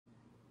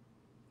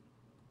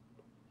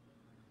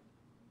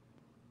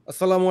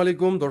আসসালামু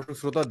আলাইকুম দর্শক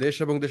শ্রোতা, দেশ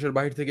এবং দেশের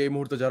বাহির থেকে এই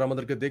মুহূর্তে যারা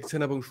আমাদেরকে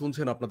দেখছেন এবং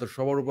শুনছেন, আপনাদের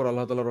সবার উপর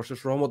আল্লাহ তাআলার অশেষ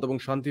রহমত এবং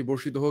শান্তি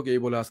বর্ষিত হোক, এই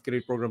বলে আজকের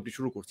এই প্রোগ্রামটি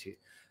শুরু করছি।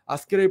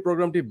 আজকের এই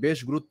প্রোগ্রামটি বেশ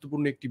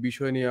গুরুত্বপূর্ণ একটি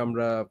বিষয় নিয়ে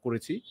আমরা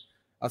করেছি।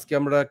 আজকে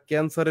আমরা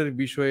ক্যান্সারের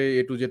বিষয়ে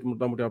এ টু জেড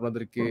মোটামুটি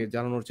আপনাদেরকে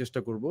জানানোর চেষ্টা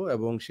করব,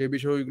 এবং সেই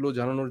বিষয়গুলো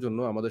জানানোর জন্য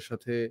আমাদের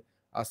সাথে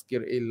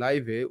আজকের এই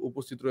লাইভে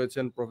উপস্থিত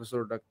রয়েছেন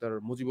professor doctor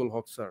Mujibul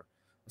Haque sir.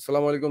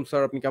 আসসালামু আলাইকুম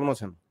স্যার, আপনি কেমন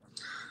আছেন?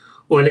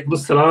 ওয়ালাইকুম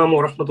আসসালাম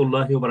ওয়া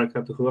রাহমাতুল্লাহি ওয়া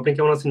বারাকাতুহু। আপনি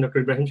কেমন আছেন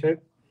ডক্টর ইব্রাহিম সাহেব?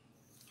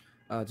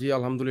 জি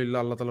আলহামদুলিল্লাহ,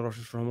 আল্লাহ তাআলার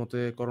অশেষ রহমতে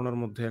করোনার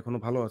মধ্যে এখনো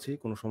ভালো আছি,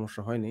 কোনো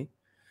সমস্যা হয়নি।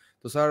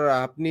 তো স্যার,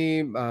 আপনি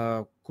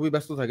খুবই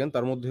ব্যস্ত থাকেন,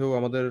 তার মধ্যেও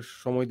আমাদের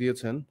সময়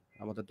দিয়েছেন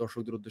আমাদের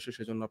দর্শকদের উদ্দেশ্যে,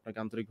 সেজন্য আপনাকে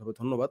আন্তরিকভাবে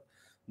ধন্যবাদ।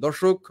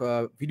 দর্শক,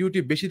 ভিডিওটি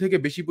বেশি থেকে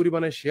বেশি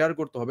পরিমাণে শেয়ার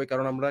করতে হবে,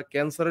 কারণ আমরা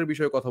ক্যান্সারের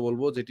বিষয়ে কথা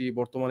বলবো, যেটি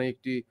বর্তমানে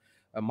একটি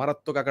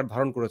মারাত্মক আকার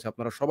ধারণ করেছে,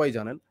 আপনারা সবাই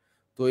জানেন।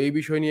 তো এই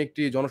বিষয় নিয়ে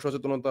একটি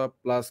জনসচেতনতা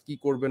প্লাস কি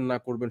করবেন না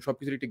করবেন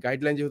সবকিছুর একটি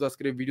গাইডলাইন যেহেতু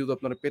আজকের এই ভিডিওতে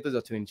আপনারা পেতে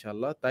যাচ্ছেন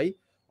ইনশাআল্লাহ, তাই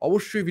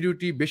অবশ্যই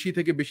ভিডিওটি বেশি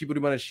থেকে বেশি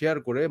পরিমাণে শেয়ার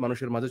করে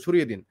মানুষের মাঝে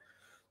ছড়িয়ে দিন।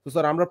 তো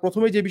স্যার, আমরা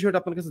প্রথমে যে বিষয়টা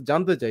আপনার কাছে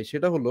জানতে চাই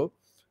সেটা হলো,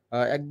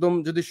 একদম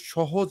যদি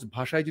সহজ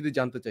ভাষায় যদি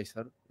জানতে চাই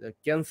স্যার,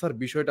 ক্যান্সার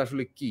বিষয়টা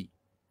আসলে কি?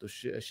 তো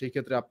সেই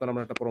ক্ষেত্রে আপনার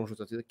আমরা একটা পরামর্শ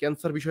চাচ্ছি যে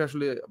ক্যান্সার বিষয়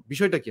আসলে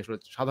বিষয়টা কি, আসলে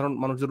সাধারণ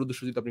মানুষদের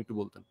উদ্দেশ্যে যদি আপনি একটু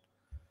বলতেন।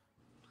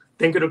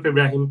 Thank you doctor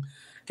Ibrahim.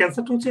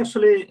 ক্যান্সারটা হচ্ছে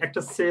আসলে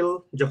একটা সেল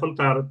যখন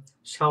তার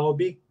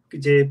স্বাভাবিক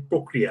যে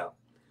প্রক্রিয়া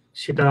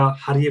সেটা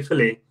হারিয়ে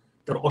ফেলে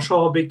তার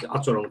অস্বাভাবিক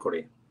আচরণ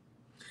করে।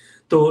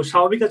 তো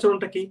স্বাভাবিক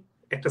আচরণটা কি?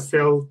 একটা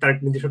সেল তার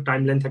নির্দিষ্ট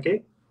টাইমলাইন থাকে,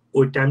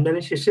 ওই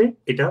টাইমলাইনের শেষে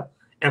এটা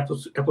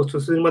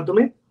অ্যাপোপ্টোসিসের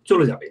মাধ্যমে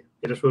চলে যাবে,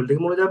 এটা শরীর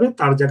থেকে মরে যাবে,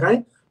 তার জায়গায়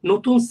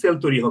নতুন সেল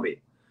তৈরি হবে,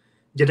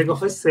 যেটাকে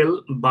হয় সেল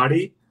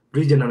বডি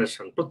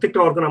রিজেনারেশন। প্রত্যেকটা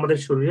অর্গান আমাদের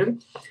শরীরের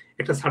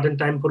একটা সার্টেন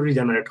টাইম পরে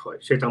রিজেনারেট হয়।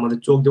 সেটা আমাদের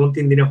চোখ যেমন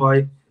 3 দিনে হয়,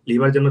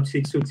 লিভার যেমন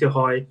 6 উইকসে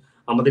হয়,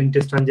 আমাদের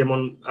ইন্টেস্টাইন যেমন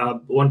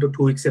 1 to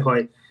 2 উইকসে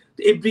হয়,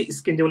 এভরি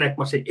স্কিন যেমন 1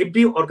 মাসে,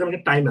 এভরি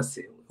অর্গানের টাইম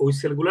আছে, ওই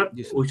সেলগুলোর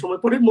ওই সময়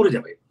পরে মরে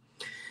যাবে।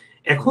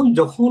 এখন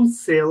যখন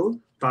সেল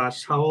তার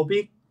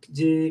স্বাভাবিক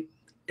যে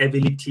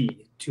ability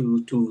to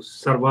to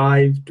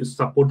survive, to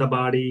support the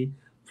body,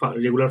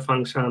 regular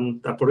function,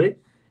 তারপরে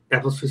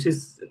অ্যাপোপ্টোসিস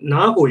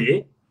না হয়ে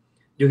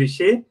যদি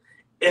সে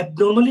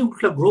অ্যাবনর্মালি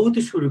উল্টা গ্রো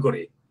হতে শুরু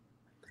করে,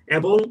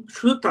 এবং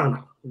শুধু তা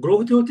না, গ্রো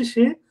হতে হতে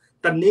সে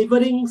তার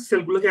নেইবারিং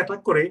সেলগুলোকে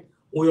অ্যাটাক করে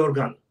ওই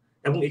অর্গান,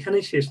 এবং এখানে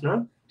শেষ না,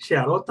 সে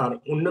আরো তার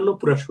অন্যান্য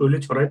পুরো শরীরে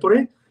ছড়ায় পড়ে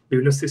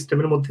বিভিন্ন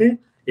সিস্টেমের মধ্যে,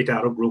 এটা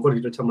আরো গ্রো করে,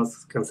 এটা হচ্ছে আমার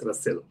ক্যান্সারাস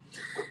সেল।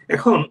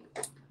 এখন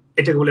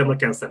এটা বলে আমরা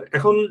ক্যান্সার।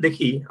 এখন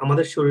দেখি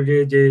আমাদের শরীরে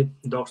যে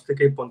 10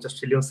 থেকে 50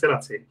 ট্রিলিয়ন সেল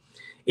আছে,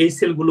 এই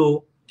সেলগুলো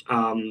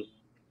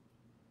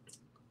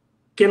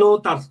কেন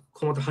তার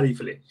ক্ষমতা হারিয়ে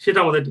ফেলে সেটা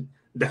আমাদের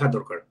দেখা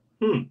দরকার।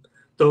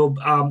 তো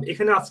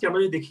এখানে আজকে আমরা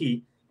যদি দেখি,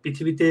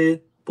 পৃথিবীতে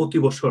প্রতি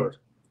বছর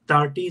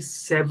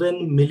 37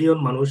 মিলিয়ন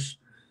মানুষ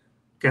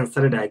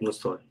ক্যান্সারে ডায়াগনোজ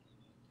হয়,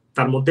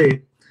 তার মধ্যে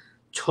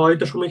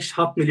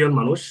 6.7 মিলিয়ন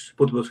মানুষ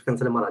প্রতি বছর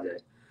ক্যান্সারে মারা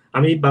যায়।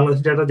 আমি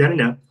বাংলাদেশের ডাটা জানি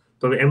না,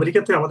 তবে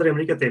আমাদের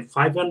আমেরিকাতে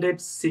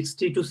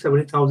 560 to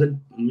 70,000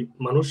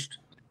 মানুষ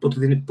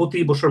প্রতি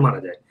বছর মারা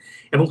যায়,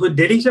 এবং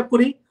ডেলি হিসাব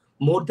করি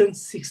মোর দেন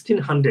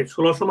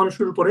 1600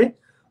 মানুষের উপরে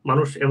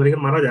মানুষ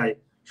আমেরিকান মারা যায়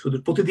শুধু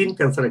প্রতিদিন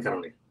ক্যান্সারের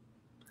কারণে।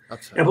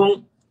 এবং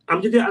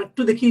আমি যদি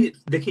আরেকটু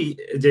দেখি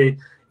যে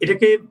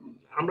এটাকে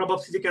আমরা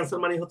ভাবছি যে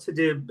ক্যান্সার মানে হচ্ছে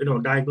যে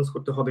ডায়াগনোজ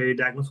করতে হবে,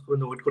 ডায়াগনোজ করে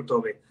ওয়েট করতে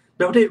হবে,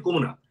 ব্যাপারটা এরকম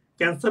না।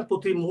 ক্যান্সার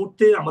প্রতি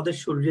মুহূর্তে আমাদের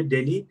শরীরে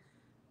ডেলি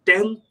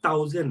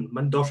 10,000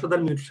 মানে 10,000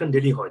 মিউটেশন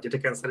ডেলি হয়, যেটা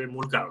ক্যান্সারের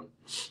মূল কারণ।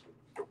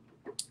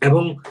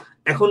 এবং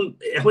এখন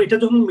এটা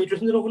যখন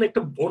মিউটেশন যখন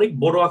একটা অনেক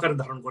বড় আকার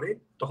ধারণ করে,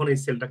 তখন এই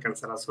সেলটা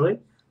ক্যান্সারাস হয়,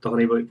 তখন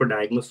এবার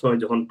ডায়াগনোজ হয়।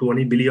 যখন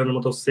 20 বিলিয়নের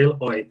মতো সেল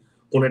হয়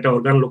কোন একটা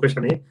অর্গান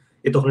লোকেশনে,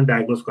 তখন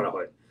ডায়াগনোজ করা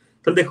হয়।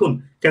 তাহলে দেখুন,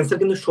 ক্যান্সার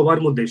কিন্তু সবার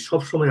মধ্যে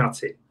সব সময়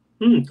আছে,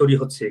 তৈরি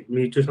হচ্ছে,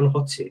 মিউটেশন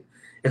হচ্ছে।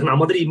 এখন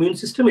আমাদের ইমিউন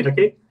সিস্টেম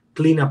এটাকে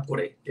ক্লিন আপ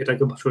করে,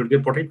 এটাকে শরীরকে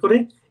প্রোটেক্ট করে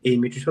এই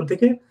মিউটেশন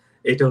থেকে।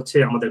 এটা হচ্ছে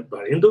আমাদের।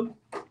 কিন্তু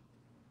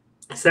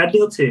স্যাডলি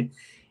হচ্ছে,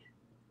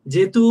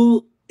 যেহেতু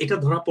এটা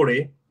ধরা পড়ে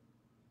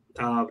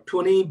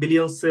 20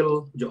 বিলিয়ন সেল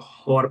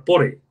হওয়ার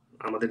পরে,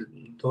 আমাদের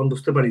তখন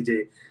বুঝতে পারি যে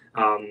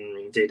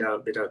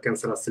এটা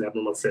ক্যান্সার আসছে,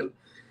 অ্যাবনর্মাল সেল।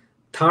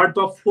 3rd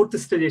বা 4th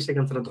স্টেজে এসে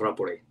ক্যান্সার ধরা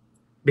পড়ে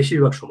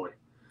বেশিরভাগ সময়,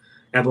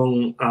 এবং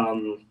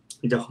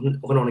যখন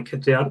ওখানে অনেক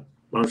ক্ষেত্রে আর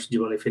মানুষ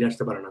জীবনে ফিরে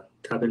আসতে পারে না,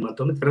 থেরাপির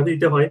মাধ্যমে থেরাপি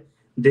দিতে হয়,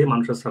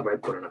 মানুষের সার্ভাইভ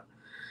করে না।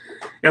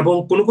 এবং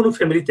কোনো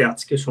ফ্যামিলিতে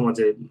আজকে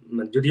সমাজে,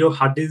 যদিও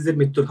হার্ট ডিজিজের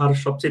মৃত্যুর হার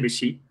সবচেয়ে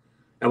বেশি,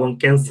 এবং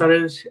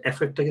ক্যান্সারের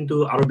এফেক্টটা কিন্তু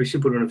আরো বেশি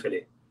পরিমাণে ফেলে,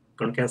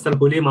 কারণ ক্যান্সার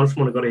হলেই মানুষ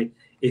মনে করে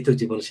এই তো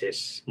জীবন শেষ,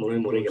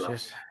 মরে গেলাম।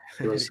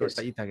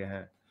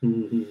 হ্যাঁ।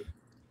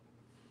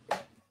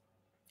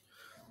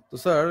 তো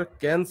স্যার,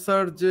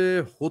 ক্যান্সার যে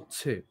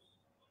হচ্ছে,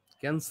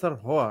 ক্যান্সার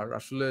হওয়ার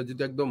আসলে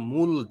যদি একদম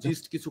মূল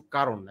জিস্ট কিছু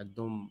কারণ,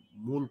 একদম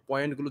মূল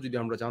পয়েন্টগুলো যদি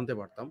আমরা জানতে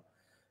পারতাম,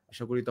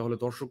 আশা করি তাহলে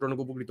দর্শকরা অনেক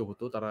উপকৃত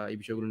হতো, তারা এই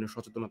বিষয়গুলো নিয়ে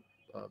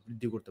সচেতনতা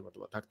বৃদ্ধি করতে পারতো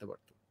বা থাকতে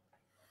পারতো।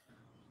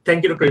 Thank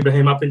you doctor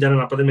Ibrahim. আপনি জানেন,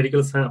 আপনাদের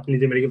আপনি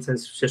যে মেডিকেল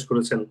সায়েন্স শেষ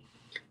করেছেন,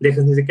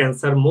 দেখেছেন যে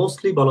ক্যান্সার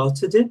মোস্টলি বলা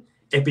হচ্ছে যে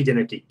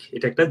এপিজেনেটিক,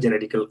 এটা একটা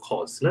জেনেটিক্যাল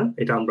কজ না,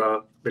 এটা আমরা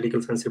মেডিকেল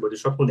সায়েন্সের বইতে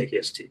স্বপ্ন দেখে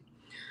এসেছি।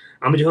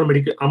 আমি যখন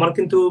আমার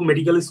কিন্তু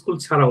মেডিকেল স্কুল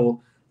ছাড়াও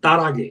তার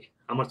আগে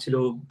আমার ছিল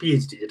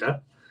পিএইচডি, যেটা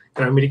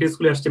কারণ মেডিকেল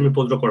স্কুলে আসছি আমি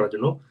পোস্ট করার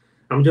জন্য।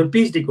 আমি যখন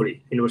পিএইচডি করি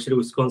ইউনিভার্সিটি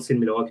উইসকনসিন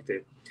মিলওয়াকিতে,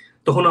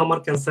 তখন আমার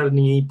ক্যান্সার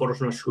নিয়েই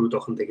পড়াশোনা শুরু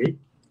তখন থেকেই,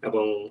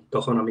 এবং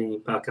তখন আমি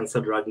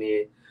ক্যান্সার ড্রাগ নিয়ে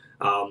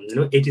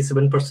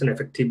 87%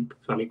 এফেক্টিভ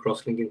আমি ক্রস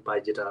লিঙ্কিং পাই,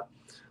 যেটা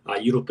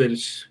ইউরোপের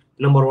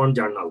নাম্বার 1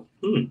 জার্নাল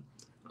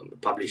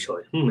পাবলিশ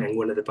হয়,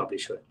 অ্যাঙ্গুয়ানাতে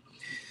পাবলিশ হয়।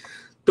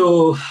 তো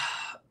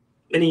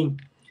মানে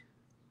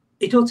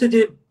এটা হচ্ছে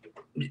যে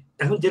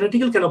এখন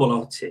জেনেটিক্যাল কেন বলা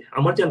হচ্ছে,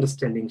 আমার যে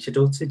আন্ডারস্ট্যান্ডিং সেটা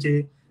হচ্ছে যে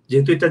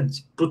যেহেতু এটা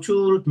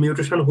প্রচুর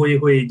মিউটেশন হয়ে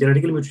হয়ে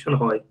জেনেটিক্যাল মিউটেশন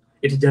হয়,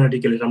 এটা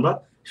জেনেটিক্যাল, এটা আমরা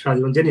সারা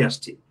জীবন জেনে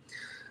আসছি।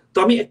 তো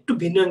আমি একটু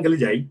ভিন্ন অ্যাঙ্গেলে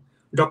যাই।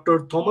 ডক্টর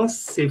থমাস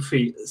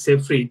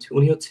সেফ্রিড,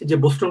 উনি হচ্ছে যে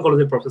বোস্টন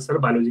কলেজের প্রফেসর,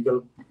 বায়োলজিক্যাল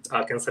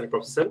ক্যান্সারের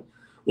প্রফেসর।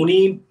 উনি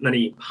মানে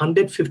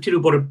 150-র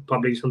উপরে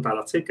পাবলিকেশন তার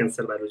আছে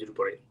ক্যান্সার বায়োলজির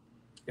উপরে,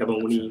 এবং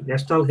উনি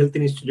ন্যাশনাল হেলথ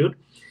ইনস্টিটিউট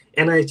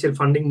NIH এর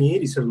ফান্ডিং নিয়ে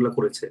রিসার্চ গুলো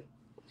করেছে।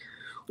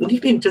 উনি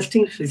একটা ইন্টারেস্টিং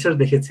রিসার্চ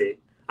দেখেছে,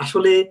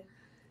 আসলে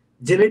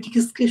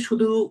জেনেটিক্সকে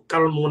শুধু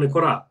কারণ মনে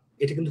করা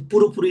এটা কিন্তু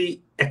পুরোপুরি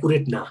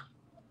অ্যাকুরেট না।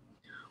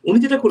 উনি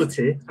যেটা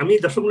করেছে, আমি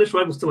দর্শক মূল্যে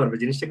সবাই বুঝতে পারবে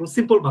জিনিসটা, একদম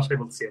সিম্পল ভাষায়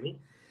বলছি আমি,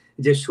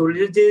 যে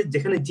শরীরে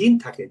যেখানে জিন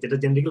থাকে, যেটা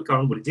জেনেটিক্যাল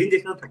কারণ বলি, জিন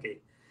যেখানে থাকে,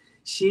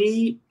 সেই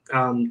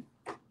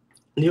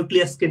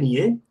নিউক্লিয়াসকে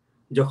নিয়ে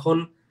যখন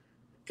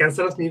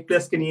ক্যান্সারাস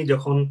নিউক্লিয়াসকে নিয়ে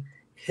যখন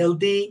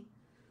হেলদি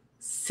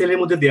সেলের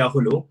মধ্যে দেওয়া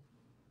হলো,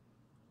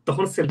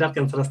 তখন সেলটা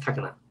ক্যান্সারাস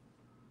থাকে না।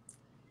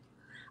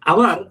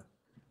 আবার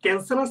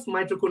ক্যান্সারাস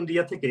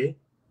মাইটোকন্ড্রিয়া থেকে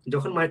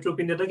যখন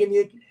মাইটোকন্ড্রিয়াটাকে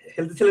নিয়ে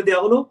হেলদি সেলে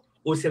দেওয়া হলো,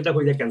 ওই সেলটা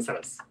হয়ে যায়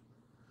ক্যান্সারাস।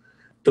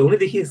 তো উনি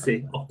দেখিয়েছে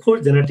অক্ষর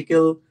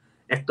জেনেটিক্যাল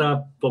একটা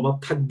প্রভাব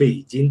থাকবেই,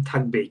 জিন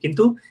থাকবেই,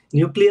 কিন্তু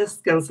নিউক্লিয়াস,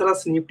 ক্যান্সারাস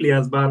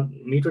নিউক্লিয়াস বা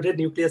মিউটেটেড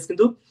নিউক্লিয়াস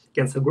কিন্তু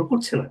ক্যান্সার গ্রো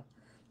করছে না।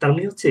 তার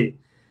মানে হচ্ছে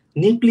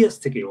নিউক্লিয়াস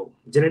থেকেও,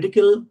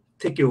 জেনেটিক্যাল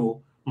থেকেও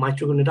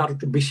মাইটোকন্ড্রিয়াটা আরো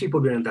একটু বেশি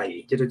পরিমাণে দায়ী,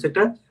 যেটা হচ্ছে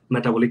একটা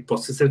মেটাবলিক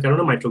প্রসেসের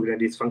কারণে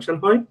মাইটোকন্ড্রিয়া ডিসফাংশন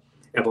হয়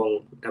এবং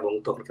এবং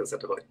তখন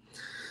ক্যান্সারটা হয়।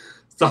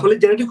 তাহলে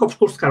জেনেটিক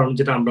অফকোর্স কারণ,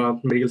 যেটা আমরা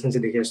মেডিকেল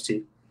সায়েন্সে দেখে আসছি।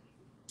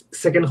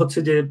 সেকেন্ড হচ্ছে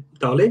যে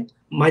তাহলে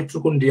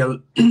মাইটোকন্ড্রিয়াল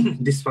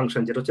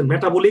ডিসফাংশন, যেটা হচ্ছে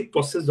মেটাবলিক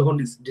প্রসেস যখন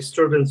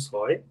ডিস্টারবেন্স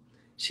হয়,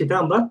 সেটা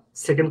আমরা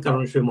সেকেন্ড কারণ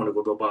হিসেবে মনে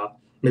করবো, বা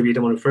মেবি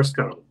এটা মনে ফার্স্ট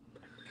কারণ।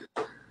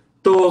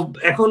 তো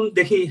এখন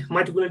দেখি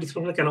মাইটোকন্ড্রিয়াল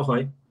ডিসফাংশন কেন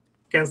হয়।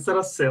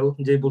 ক্যান্সারাস সেল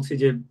যে বলছি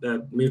যে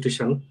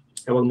মিউটেশন,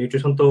 এবং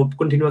মিউটেশন তো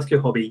কন্টিনিউয়াসলি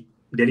হবেই,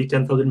 ডেইলি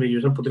 10,000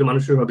 মিউটেশন প্রতিটা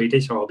মানুষের হবে,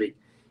 এটাই স্বাভাবিক।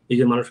 এই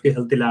যে মানুষকে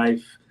হেলথি লাইফ,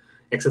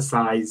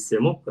 এক্সারসাইজ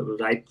এবং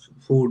রাইট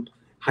ফুড,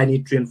 হাই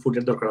নিউট্রিয়েন্ট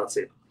ফুডের দরকার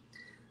আছে।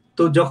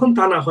 তো যখন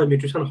তা না হয়,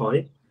 মিউটেশন হয়,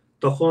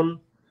 তখন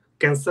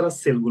ক্যান্সারাস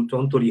সেলগুলো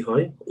যখন তৈরি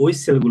হয়, ওই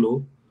সেলগুলো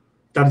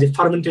তার যে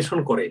ফার্মেন্টেশন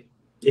করে,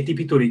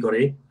 এটিপি তৈরি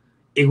করে,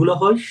 এগুলো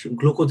হয়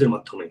গ্লুকোজের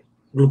মাধ্যমে,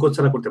 গ্লুকোজ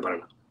ছাড়া করতে পারে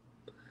না।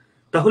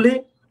 তাহলে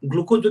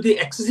গ্লুকোজ যদি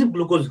এক্সেসিভ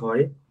গ্লুকোজ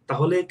হয়,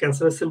 তাহলে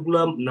ক্যান্সারাস সেলগুলো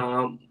না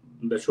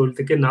শরীর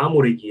থেকে না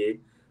মরে গিয়ে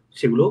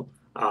সেগুলো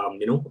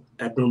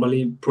অ্যাবনর্মালি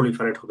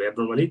প্রলিফারেট হবে,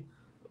 অ্যাবনর্মালি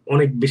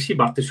অনেক বেশি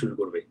বাড়তে শুরু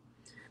করবে।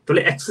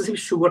 তাহলে এক্সেসিভ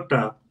সুগারটা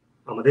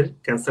আমাদের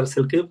ক্যান্সার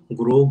সেলকে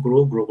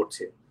গ্রো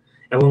করছে,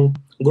 এবং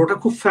গ্রোটা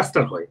খুব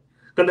ফাস্টার হয়।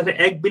 কারণ দেখেন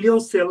 1 বিলিয়ন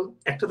সেল,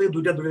 একটা থেকে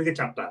দুইটা, দুইটা থেকে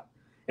চারটা,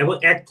 এবং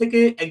 1 থেকে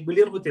 1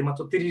 বিলিয়ন হতে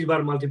মাত্র 30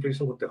 বার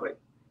মাল্টিপ্লিকেশন করতে হয়।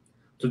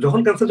 তো যখন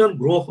ক্যান্সার যখন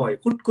গ্রো হয়,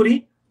 হুট করি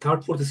থার্ড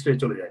ফোর্থ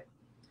স্টেজে চলে যায়।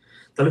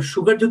 তাহলে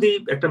সুগার যদি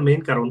একটা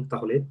মেইন কারণ,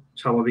 তাহলে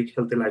স্বাভাবিক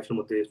হেলথ লাইফের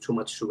মধ্যে টু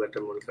মাচ সুগার একটা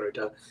মনে করো,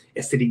 এটা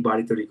অ্যাসিডিক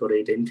বডি তৈরি করে,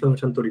 এটা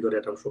ইনফ্লামেশন তৈরি করে,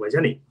 এটা আমরা সবাই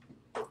জানি।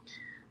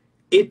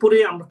 এরপরে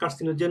আমরা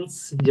কার্সিনোজেনস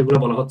যেগুলো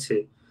বলা হচ্ছে,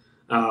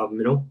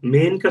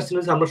 মেইন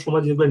কার্সিনোজেন্স আমরা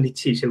সমাজে যেগুলো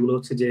নিচ্ছি, সেগুলো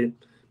হচ্ছে যে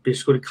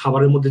বিশেষ করে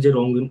খাবারের মধ্যে যে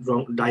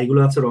ডাইগুলো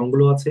আছে,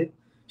 রংগুলো আছে,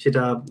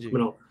 সেটা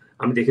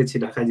আমি দেখেছি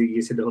ঢাকায় যে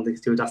গিয়েছি, তখন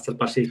দেখেছি ওই রাস্তার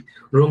পাশে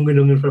রঙিন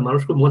রঙিন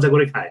মানুষ খুব মজা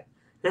করে খায়।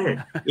 হ্যাঁ,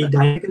 এই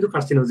ডাই কিন্তু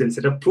কার্সিনোজেন্স,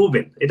 এটা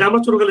প্রুভেন, এটা আমরা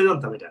ছোটকালে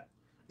জানতাম এটা,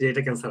 যে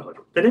এটা ক্যান্সার হয়,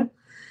 তাই না?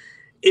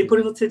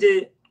 এরপরে হচ্ছে যে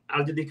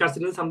আর যদি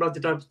কার্সিনোজেন্স আমরা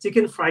যেটা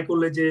চিকেন ফ্রাই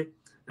করলে যে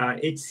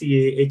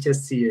HCA,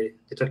 HSCA,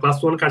 যেটা ক্লাস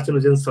 1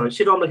 কার্সিনোজেন্স হয়,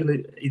 সেটাও আমরা কিন্তু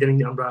ইদানিং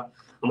আমরা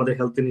আমাদের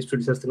হেলথ ইনস্টিটিউট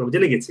রিসার্চ থেকে আমরা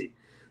জেনে গেছি।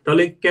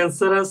 তাহলে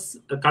ক্যান্সারাস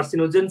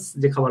কার্সিনোজেন্স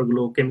যে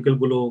খাবারগুলো, কেমিক্যাল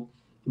গুলো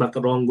বা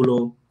রংগুলো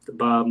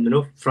বা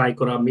ফ্রাই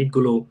করা মিট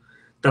গুলো,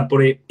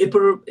 তারপরে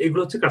এরপর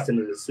এগুলো হচ্ছে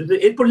কার্সিনোজেন্স।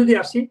 এরপর যদি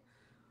আসি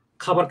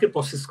খাবারকে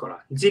প্রসেস করা,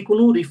 যে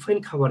কোনো রিফাইন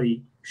খাবারই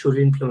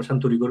শরীরে ইনফ্লামেশন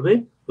তৈরি করবে,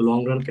 লং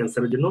রান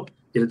ক্যান্সারের জন্য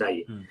যেটা দায়ী।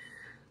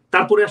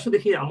 তারপরে আসলে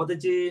দেখি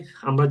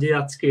আমরা যে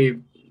আজকে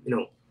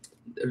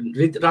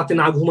রাতে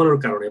না ঘুমানোর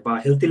কারণে বা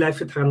হেলথি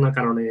লাইফে থাকার না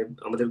কারণে,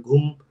 আমাদের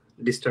ঘুম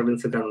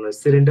ডিস্টারবেন্সের কারণে,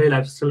 সেডেন্টারি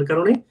লাইফস্টাইলের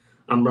কারণে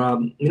আমরা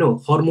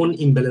হরমোন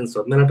ইমব্যালেন্স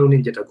হয়,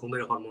 মেলাটোনিন যেটা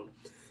ঘুমের হরমোন,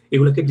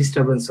 এগুলোকে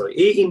ডিস্টারবেন্স হয়।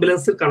 এই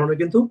ইমব্যালেন্সের কারণে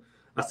কিন্তু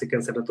আজকে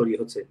ক্যান্সারটা তৈরি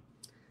হচ্ছে।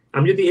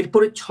 আমি যদি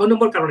এরপরে 6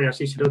 নম্বর কারণে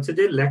আসি, সেটা হচ্ছে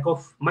যে ল্যাক অফ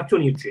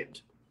মাইক্রোনিউট্রিয়েন্ট।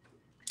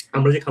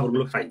 আমরা যে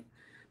খাবারগুলো খাই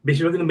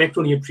বেশিরভাগ কিন্তু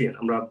ম্যাক্রোনিউট্রিয়েন্ট,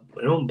 আমরা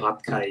ভাত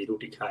খাই,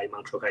 রুটি খাই,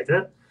 মাংস খাই, তাই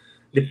না?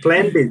 যে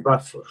প্ল্যান্ট বেস বা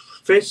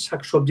ফ্রেশ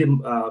শাকসবজি,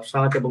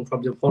 শাক এবং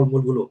সবজি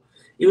ফলমূল গুলো,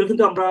 এগুলো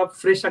কিন্তু আমরা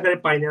ফ্রেশ আকারে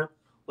পাই না,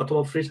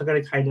 অথবা ফ্রেশ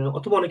আকারে খাই না,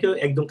 অথবা অনেকে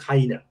একদম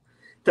খাই না।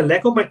 তা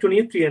ল্যাক অফ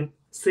মাইক্রোনিউট্রিয়েন্ট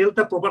সেল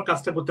তার প্রপার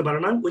কাজটা করতে পারে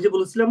না। ওই যে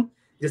বলেছিলাম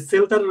যে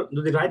সেল তার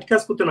যদি রাইট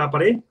কাজ করতে না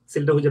পারে,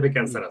 সেলটা হয়ে যাবে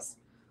ক্যান্সারাস,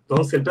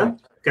 তখন সেলটা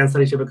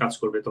ক্যান্সার হিসেবে কাজ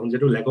করবে, তখন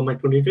যেটা ল্যাক অফ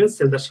মাইক্রোনিউট্রিয়েন্টস,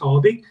 সেলটা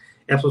স্বাভাবিক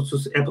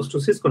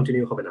অ্যাপোস্টোসিস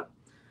কন্টিনিউ হবে না।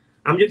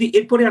 আমি যদি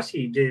এরপরে আসি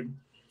যে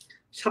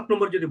 7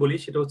 নম্বর যদি বলি,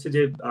 সেটা হচ্ছে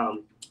যে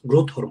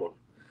গ্রোথ হরমোন।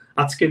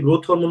 আজকে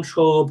গ্রোথ হরমোন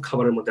সব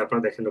খাবারের মধ্যে,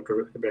 আপনারা দেখেন ডক্টর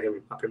ইব্রাহিম,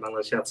 আপনি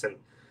বাংলাদেশে আছেন,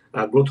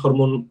 গ্রোথ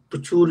হরমোন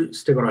প্রচুর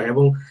স্টে করা হয়।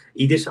 এবং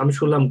এই দেশ, আমি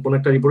শুনলাম কোন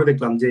একটা রিপোর্টে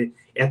দেখলাম যে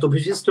এত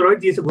বেশি স্টেরয়েড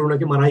দিয়েছে গরু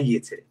নাকি মারাই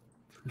গিয়েছে।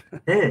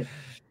 হ্যাঁ,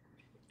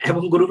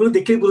 এবং গরুগুলো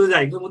দেখলেই বোঝা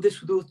যায় এগুলোর মধ্যে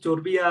শুধু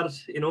চর্বি আর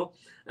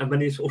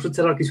মানে ওষুধ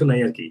ছাড়া আর কিছু নাই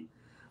আর কি।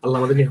 আল্লাহ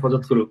আমাদেরকে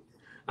হেফাজত করুক।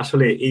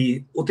 আসলে এই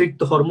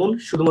অতিরিক্ত হরমোন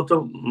শুধুমাত্র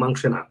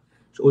মাংসে না,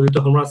 অতিরিক্ত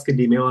হরমোন আজকে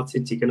ডিমেও আছে,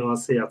 চিকেনও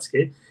আছে, আজকে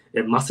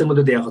মাছের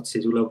মধ্যে দেওয়া হচ্ছে,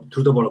 যেগুলো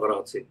দ্রুত বড় করা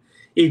হচ্ছে।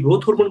 এই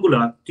গ্রোথ হরমোন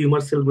গুলা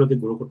টিউমার সেল গুলোকে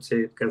গ্রো করছে,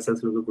 ক্যান্সার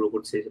সেল গুলো গ্রো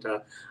করছে। যেটা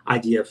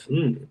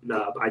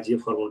আইজিএফ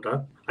হরমোনটা,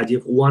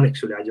 IGF-1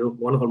 অ্যাকচুয়ালি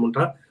IGF-1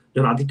 হরমোনটা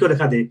যখন আধিক্য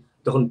দেখা দেয়,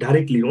 তখন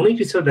ডাইরেক্টলি অনেক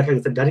রিসার্চ দেখা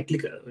গেছে ডাইরেক্টলি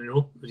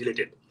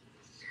রিলেটেড।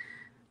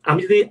 আমি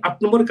যদি 8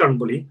 নম্বর কারণ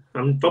বলি,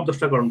 আমি টপ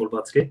 10টা কারণ বলবো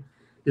আজকে।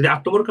 যদি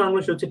 8 নম্বর কারণ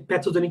হচ্ছে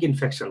প্যাথোজেনিক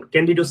ইনফেকশন,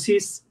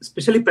 ক্যান্ডিডোসিস,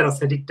 স্পেশালি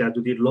প্যারাসাইটিকটা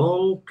যদি লং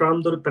টার্ম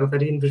ধরে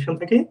প্যারাসাইটিক ইনফেকশন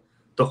থাকে,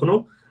 তখনও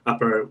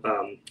আপনার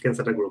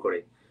ক্যান্সারটা গ্রো করে।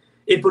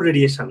 এরপর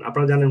রেডিয়েশন,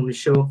 আপনারা জানেন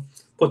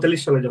 1945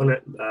 সালে যখন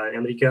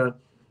আমেরিকা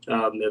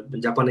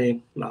জাপানে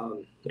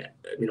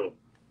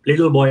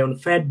লিটল বয় অন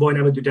ফ্যাট বয়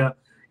নামে 2টা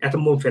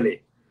অ্যাটম বোম ফেলে,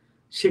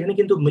 সেখানে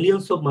কিন্তু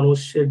মিলিয়নস অফ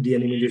মানুষের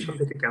ডিএনএ মিউটেশন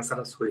থেকে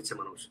ক্যান্সারাস হয়েছে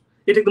মানুষ।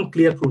 এটা একদম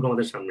ক্লিয়ার প্রুফ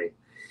আমাদের সামনে।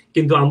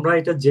 কিন্তু আমরা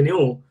এটা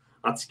জেনেও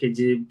আজকে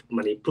যে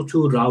মানে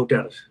প্রচুর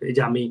রাউটার, এই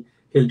যে আমি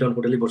হিলটন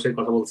হোটেলে বসে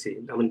কথা বলছি,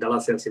 আমি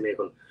ডালাসে আছি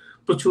এখন,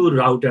 প্রচুর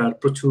রাউটার,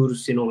 প্রচুর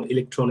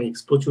ইলেকট্রনিক্স,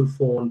 প্রচুর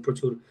ফোন,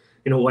 প্রচুর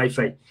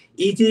ওয়াইফাই,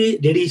 এই যে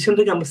রেডিয়েশন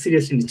থেকে আমরা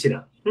সিরিয়াসলি নিচ্ছি না।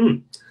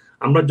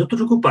 আমরা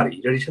যতটুকু পারি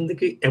রেডিয়েশন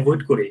থেকে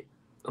অ্যাভয়েড করে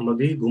আমরা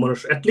যদি ঘুমানো,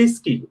 অ্যাটলিস্ট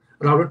কি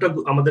রাউটারটা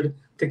আমাদের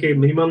থেকে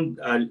মিনিমাম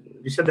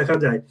রিসার্চ দেখা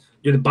যায়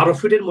যদি 12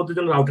 ফিটের মধ্যে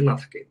যেন রাউটার না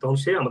থাকে, তখন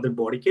সে আমাদের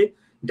বডিকে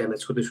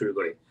ড্যামেজ করতে শুরু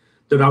করে।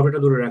 তো রাউটারটা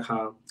দূরে রাখা,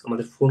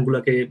 আমাদের ফোন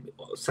গুলাকে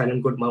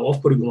সাইলেন্ট করে অফ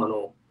করে ঘুমানো,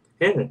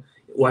 হ্যাঁ,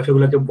 ওয়াইফাই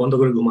গুলাকে বন্ধ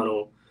করে ঘুমানো,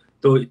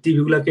 তো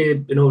টিভি গুলাকে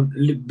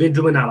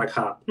বেডরুমে না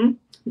রাখা,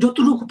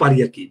 যতটুকু পারি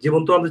আর কি,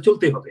 যেমন তো আমাদের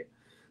চলতেই হবে।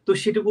 তো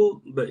সেটুকু,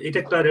 এটা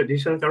একটা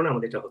রেডিয়েশনের কারণে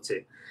আমাদের এটা হচ্ছে।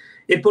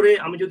 এরপরে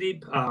আমি যদি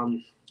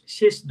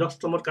শেষ 10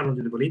 নম্বর কারণ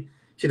যদি বলি,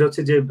 সেটা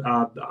হচ্ছে যে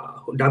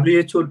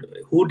WHO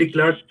হু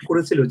ডিক্লেয়ার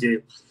করেছিল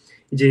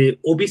যে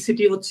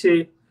ওবিসিটি হচ্ছে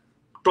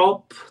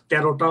টপ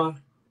 13টা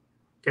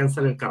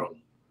ক্যান্সারের কারণ।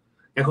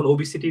 এখন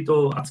ওবিসিটি তো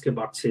আজকে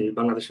বাড়ছে,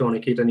 বাংলাদেশে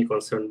অনেকে এটা নিয়ে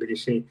কনসার্ন,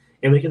 বিদেশে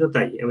আমেরিকাতে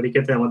তাই।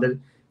 আমেরিকাতে আমাদের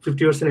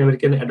 50%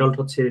 আমেরিকান অ্যাডাল্ট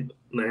হচ্ছে,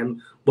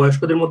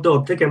 বয়স্কদের মধ্যে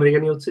অর্ধেক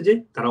আমেরিকানই হচ্ছে যে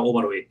তারা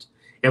ওভারওয়েট,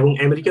 এবং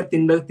আমেরিকার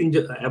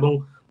এবং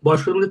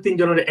বয়স্কদের মধ্যে 3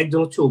 জনের 1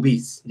 জন হচ্ছে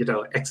ওবিস, যেটা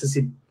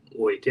এক্সেসিভ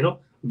ওয়েট,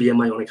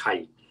 বিএমআই অনেক হাই।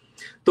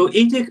 তো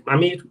এই যে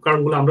আমি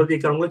কারণগুলো, আমরা যদি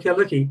এই কারণগুলো খেয়াল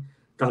রাখি,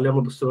 তাহলে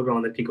আমরা বুঝতে পারবো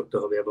আমাদের কি করতে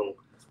হবে, এবং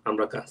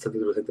আমরা ক্যান্সার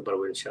থেকে দূরে থাকতে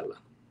পারবো ইনশাআল্লাহ।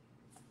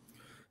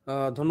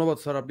 ধন্যবাদ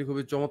স্যার, আপনি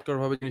খুবই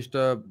চমৎকারভাবে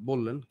জিনিসটা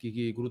বললেন, কি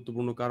কি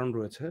গুরুত্বপূর্ণ কারণ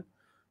রয়েছে।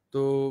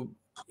 তো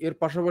এর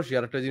পাশাপাশি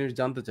আরেকটা জিনিস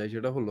জানতে চাই,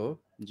 সেটা হলো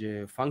যে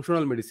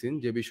ফাংশনাল মেডিসিন,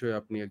 যে বিষয়ে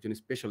আপনি একজন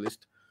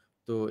স্পেশালিস্ট,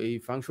 তো এই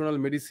ফাংশনাল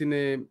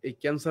মেডিসিনে এই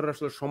ক্যান্সার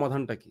আসলে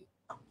সমাধানটা কি?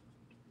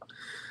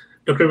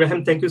 Doctor Ibrahim,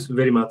 thank you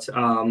very much.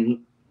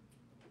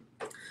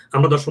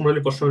 আমরা দর্শক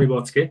মণ্ডলীর প্রশ্ন নিব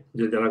আজকে,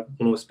 যদি যারা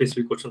কোনো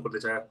স্পেসিফিক কোশ্চেন করতে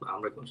চায়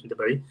আমরা শুনতে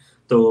পারি।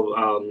 তো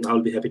I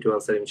will be happy to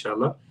answer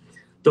ইনশাআল্লাহ।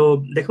 তো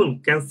দেখুন,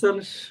 ক্যান্সার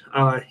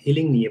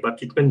হিলিং নিয়ে বা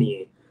ট্রিটমেন্ট নিয়ে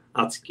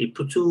আজকে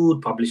প্রচুর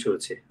পাবলিশ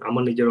হয়েছে।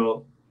 আমার নিজেরও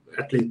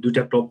অ্যাটলিস্ট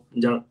 2টা টপ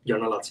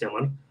জার্নাল আছে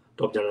আমার,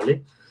 টপ জার্নালে।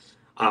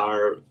 আর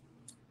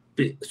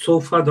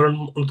সোফা ধরেন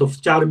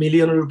 4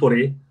 মিলিয়নের উপরে,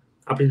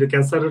 আপনি যদি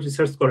ক্যান্সার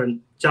রিসার্চ করেন,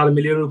 4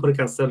 মিলিয়নের উপরে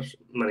ক্যান্সার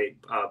মানে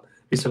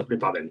রিসার্চ আপনি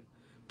পাবেন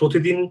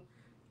প্রতিদিন।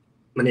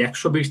 মানে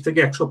 120 থেকে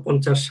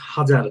 150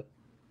 হাজার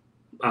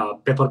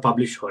পেপার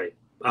পাবলিশ হয়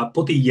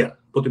প্রতি ইয়ার,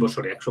 প্রতি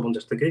বছরে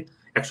 150 থেকে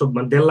 100,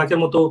 মানে 1.5 লাখের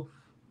মতো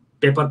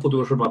পেপার প্রতি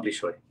বছর পাবলিশ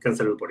হয়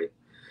ক্যান্সারের উপরে।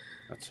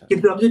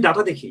 কিন্তু আমি যদি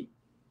ডাটা দেখি,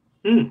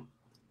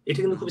 এটা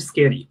কিন্তু খুব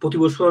স্কেয়ারি।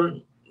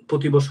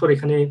 প্রতি বছর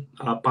এখানে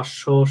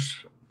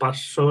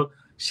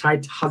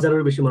 560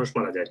 হাজারের বেশি মানুষ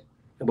মারা যায়,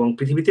 এবং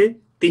পৃথিবীতে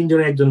 3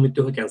 জনে 1 জন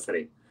মৃত্যু হয়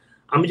ক্যান্সারে।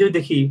 আমি যদি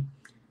দেখি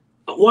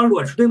ওয়ার্ল্ড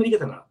ওয়াইড, শুধু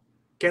আমেরিকাতে না,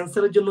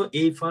 ক্যান্সারের জন্য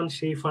এই ফান্ড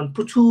সেই ফান্ড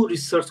প্রচুর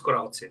রিসার্চ করা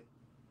হচ্ছে,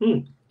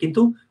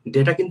 কিন্তু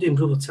ডেটা কিন্তু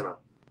ইমপ্রুভ হচ্ছে না,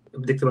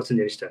 দেখতে পাচ্ছেন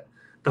জিনিসটা।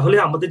 তাহলে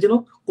আমাদের যেন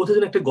কোথাও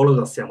যেন একটা গলদ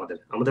আছে, আমাদের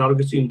আরো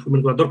কিছু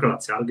ইমপ্রুভমেন্ট করা দরকার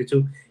আছে, আরো কিছু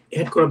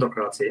অ্যাড করা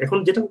দরকার আছে। এখন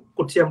যেটা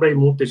করছি আমরা এই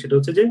মুহূর্তে, সেটা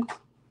হচ্ছে যে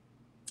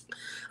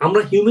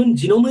আমরা হিউম্যান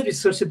জিনোমের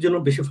রিসার্চের জন্য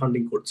বেশি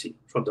ফান্ডিং করছি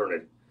সব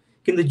ধরনের,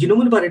 কিন্তু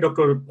জিনোমের বাইরে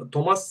ডক্টর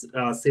থমাস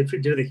সেফ্রিড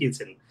যেটা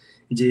দেখিয়েছেন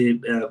যে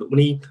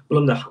উনি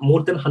বললাম না, মোর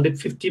দেন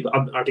 150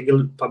 আর্টিকেল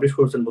পাবলিশ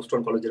করেছেন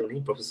বোস্টন কলেজের, উনি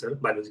professor,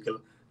 biological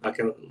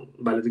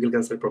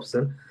cancer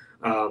professor.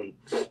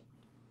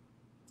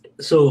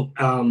 So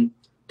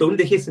তো উনি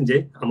দেখিয়েছেন যে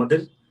আমাদের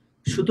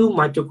শুধু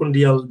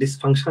মাইটোকন্ড্রিয়াল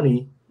ডিসফাংশনই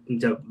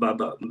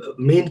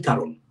মেইন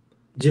কারণ।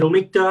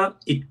 জিনোমিকটা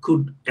ইট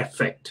কুড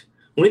এফেক্ট,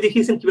 উনি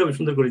দেখিয়েছেন কিভাবে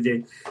সুন্দর করে, যে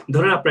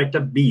ধরেন আপনার একটা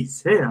বীজ,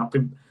 হ্যাঁ,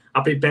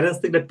 আপনি প্যারেন্টস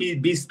থেকে একটা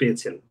বীজ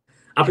পেয়েছেন,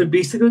 আপনি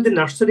বীজ থেকে যদি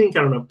নার্সারিং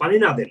কারণে পানি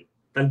না দেন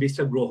তাহলে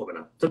বীজটা গ্রো হবে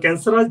না। তো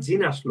ক্যান্সারাস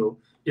জিন আসলো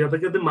যে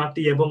আপনাকে যদি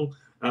মাটি এবং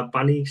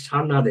পানি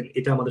সার না দেন,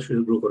 এটা আমাদের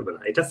শরীর গ্রো করবে না,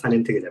 এটা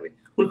সাইলেন্ট থেকে যাবে।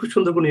 উনি খুব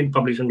সুন্দর করে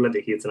পাবলিকেশন গুলো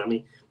দেখিয়েছেন, আমি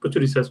প্রচুর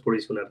রিসার্চ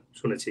পড়েছি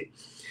শুনেছি।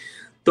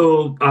 তো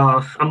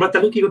আমরা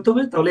তাহলে কি করতে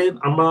হবে, তাহলে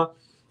আমরা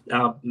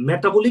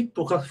মেটাবলিক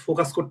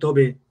ফোকাস করতে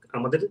হবে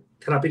আমাদের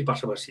থেরাপির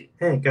পাশাপাশি।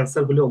 হ্যাঁ,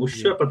 ক্যান্সার হলে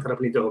অবশ্যই আপনার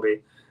থেরাপি নিতে হবে।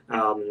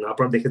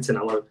 আপনারা দেখেছেন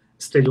আমার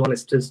স্টেজ 1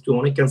 স্টেজ 2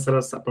 অনেক ক্যান্সার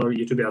আপনার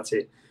ইউটিউবে আছে,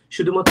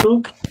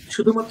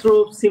 শুধুমাত্র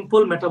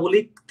সিম্পল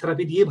মেটাবলিক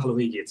থেরাপি দিয়ে ভালো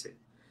হয়ে গিয়েছে।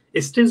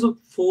 স্টেজ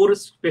 4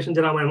 পেশেন্ট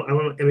যারা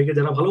আমেরিকা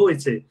যারা ভালো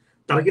হয়েছে,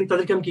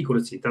 তাদেরকে আমি কি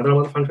করেছি, তাদের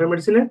আমাদের ফাংশনাল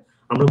মেডিসিনে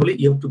আমরা বলি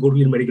you have to go to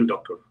your medical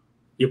doctor,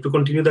 you have to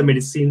continue the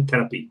medicine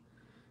therapy.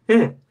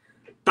 হ্যাঁ,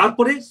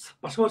 তারপরে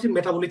পাশাপাশি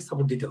মেটাবলিক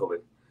সাপোর্ট দিতে হবে,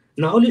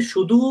 না হলে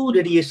শুধু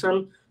রেডিয়েশন,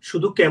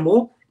 শুধু কেমো,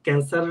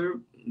 ক্যান্সার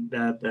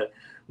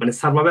মানে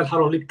survival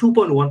her only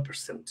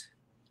 2.1%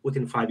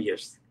 within 5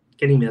 years.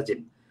 Can you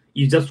imagine?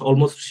 You just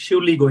almost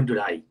surely going to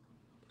die.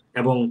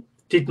 এবং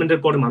ট্রিটমেন্টের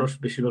পরে মানুষ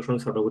বেশিরভাগ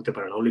সময় সার্ভাইভ করতে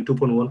পারে না, অনলি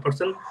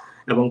 2.1%,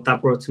 এবং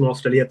তারপর হচ্ছে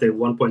অস্ট্রেলিয়াতে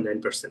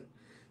 1.9%।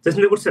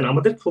 চিন্তা করছেন,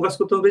 আমাদের ফোকাস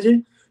করতে হবে যে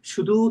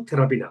শুধু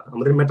থেরাপি না,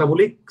 আমাদের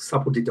মেটাবলিক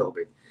সাপোর্ট দিতে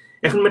হবে।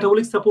 এখন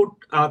মেটাবলিক সাপোর্ট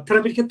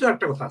থেরাপির ক্ষেত্রে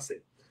একটা কথা আছে,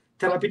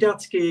 থেরাপিটা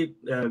আজকে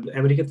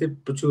আমেরিকাতে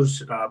প্রচুর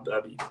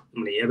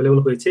মানে অ্যাভেলেবল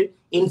হয়েছে,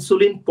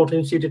 ইনসুলিন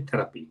পটেনশিয়েটেড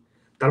থেরাপি।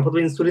 তারপর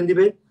ইনসুলিন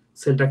দিবে,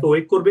 সেলটাকে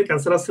ওয়েক করবে।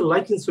 Cancer cell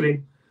like insulin,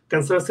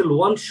 cancer cell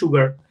one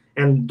sugar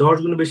and 10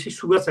 গুণ বেশি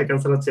সুগার চাই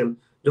ক্যান্সার সেল।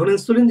 যখন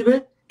ইনসুলিন দিবে,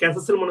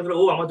 ক্যান্সার সেল মনে করে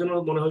ও আমার জন্য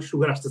মনে হয়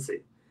সুগার আসতেছে,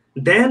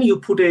 দেন you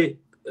put a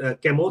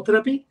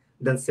chemotherapy,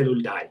 then sell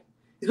will die.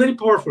 It's very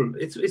powerful,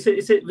 it's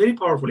very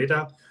powerful. এটা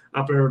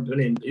আপনার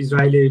মানে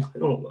ইসরায়েলে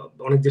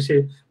অনেক দেশে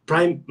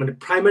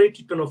প্রাইমারি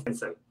ট্রিটমেন্ট অফ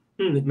ক্যান্সার,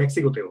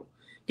 মেক্সিকোতেও।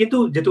 কিন্তু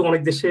যেহেতু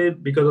অনেক দেশে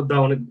বিকজ অফ দা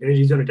অনেক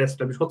রিজন এটা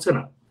এস্টাবলিশ হচ্ছে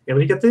না,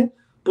 আমেরিকাতে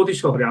প্রতি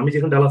শহরে, আমি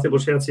যেখানে ডালাসে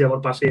বসে আছি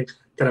আমার পাশে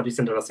থেরাপি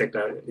সেন্টার আছে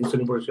একটা,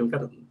 ইনসুলিন পটেনশিয়াল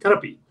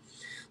থেরাপি।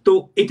 তো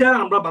এটা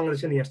আমরা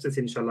বাংলাদেশে নিয়ে আসতেছি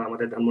ইনশাআল্লাহ,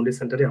 আমাদের ধানমন্ডি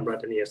সেন্টারে আমরা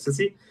এটা নিয়ে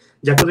আসতেছি,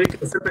 যাতে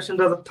ক্যান্সার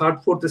পেশেন্টরা 3rd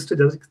 4th স্টেজ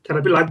যাদের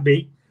থেরাপি লাগবেই,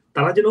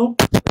 তারা যেন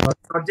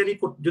সার্জারি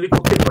যদি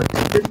করতে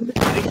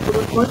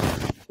হয়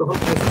তখন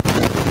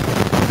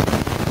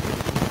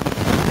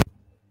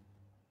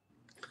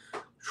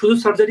শুধু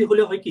সার্জারি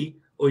হলে হয় কি,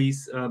 ওই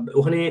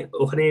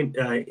ওখানে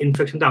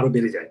ইনফেকশনটা আরো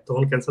বেড়ে যায়,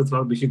 তখন ক্যান্সার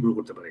আরো বেশি গ্রো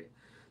করতে পারে।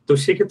 তো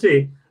সেক্ষেত্রে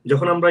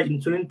যখন আমরা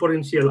ইনসুলিন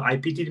পটেনশিয়াল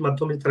আইপিটির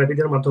মাধ্যমে থেরাপি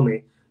দেওয়ার মাধ্যমে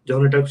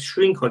যখন এটা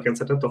শ্রিঙ্ক হয়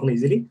ক্যান্সারটা, তখন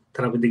ইজিলি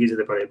থেরাপির দিকে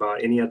যেতে পারে বা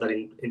এনি আদার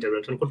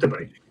ইন্টারভেনশন করতে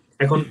পারে।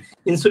 এখন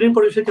ইনসুলিন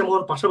পটেনশিয়াল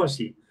কেমন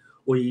পাশাপাশি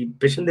ওই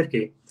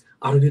পেশেন্টদেরকে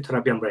আরো কিছু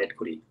থেরাপি আমরা অ্যাড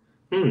করি,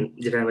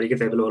 যেটা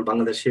আমেরিকাতে অ্যাভেলেবল,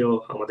 বাংলাদেশেও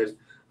আমাদের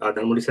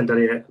ধানমন্ডি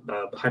সেন্টারে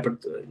হাইপার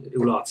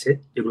এগুলো আছে,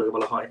 যেগুলোকে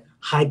বলা হয়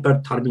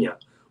হাইপারথার্মিয়া।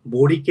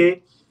 বডিকে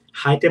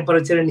হাই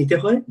টেম্পারেচারে নিতে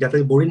হয় যাতে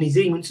বডি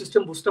নিজেই ইমিউন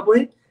সিস্টেম বুস্ট আপ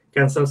হয়ে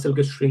ক্যান্সার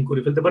সেলকে শ্রিঙ্ক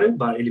করে ফেলতে পারে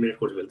বা এলিমিনেট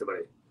করে ফেলতে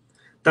পারে।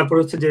 তারপর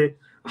হচ্ছে যে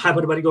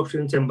হাইপারবারিক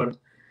অক্সিজেন চেম্বার,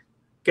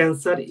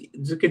 ক্যান্সার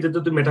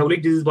যদি মেটাবলিক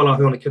ডিজিজ বলা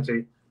হয় অনেক ক্ষেত্রে,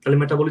 তাহলে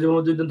মেটাবলিজমের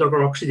মধ্যে যদি দরকার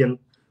অক্সিজেন,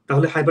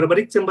 তাহলে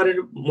হাইপারবারিক চেম্বারের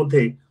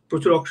মধ্যে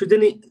প্রচুর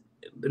অক্সিজেন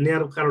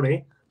নেওয়ার কারণে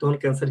তখন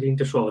ক্যান্সার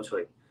হিলিংটা সহজ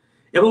হয়।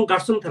 এবং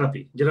গার্সন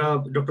থেরাপি, যেটা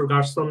ডক্টর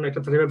গার্সন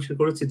একটা থেরাপি আবিষ্কার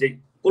করেছে, যে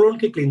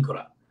কোলনকে ক্লিন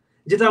করা,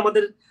 যেটা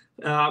আমাদের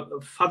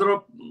ফাদার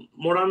অফ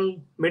মডার্ন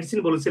মেডিসিন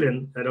বলেছিলেন,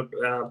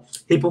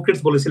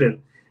 হিপোক্রেটস বলেছিলেন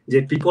যে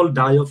পিপল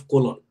ডাই অফ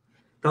কোলন।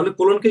 তাহলে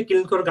কোলনকে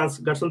ক্লিন করা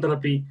গার্সন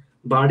থেরাপি,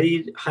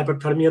 বাড়ির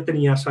হাইপারথার্মিয়াতে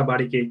নিয়ে আসা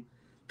বাড়িকে,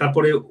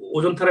 তারপরে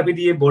ওজন থেরাপি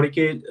দিয়ে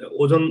বডিকে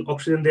ওজন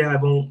অক্সিজেন দেওয়া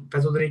এবং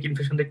প্যাথোজেনিক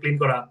ইনফেকশনকে ক্লিন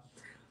করা।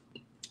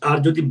 আর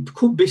যদি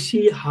খুব বেশি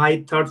হাই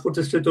 3rd 4th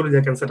স্টেজে চলে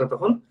যায় ক্যান্সারটা,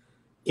 তখন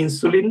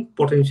ইনসুলিন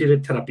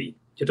পটেনশিয়েটেড থেরাপি,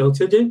 যেটা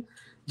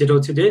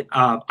হচ্ছে যে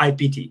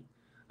আইপিটি,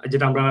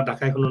 যেটা আমরা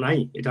ঢাকা এখনো নাই,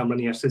 এটা আমরা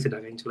নিয়ে আসতেছি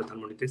ঢাকা ইনশাআল্লাহ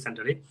ধানমন্ডিতে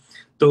সেন্টারে।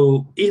 তো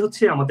এই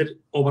হচ্ছে আমাদের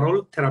ওভারঅল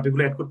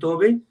থেরাপিগুলো অ্যাড করতে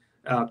হবে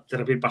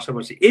থেরাপির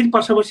পাশাপাশি। এর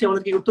পাশাপাশি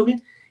আমাদের কি করতে হবে,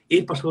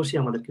 এর পাশাপাশি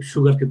আমাদেরকে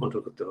সুগারকে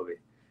কন্ট্রোল করতে হবে।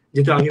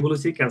 যেহেতু আগে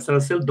বলেছি ক্যান্সার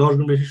সেল 10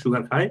 গুণ বেশি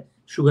সুগার খায়,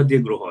 সুগার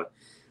দিয়ে গ্রো হয়।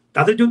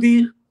 তাদের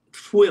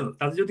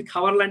যদি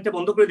খাওয়ার লাইনটা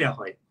বন্ধ করে দেওয়া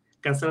হয়,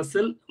 ক্যান্সার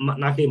সেল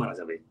না খেয়ে মারা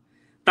যাবে।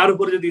 তার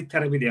উপরে যদি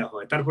থেরাপি দেওয়া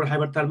হয়, তারপর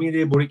হাইপারথার্মিয়া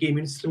দিয়ে বডিকে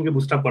ইমিউন সিস্টেমকে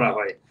বুস্ট আপ করা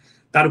হয়,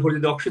 তার উপর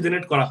যদি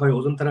অক্সিজেনেট করা হয়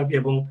ওজন থেরাপি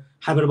এবং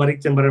হাইপারবারিক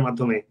চেম্বারের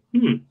মাধ্যমে,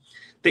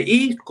 তো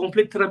এই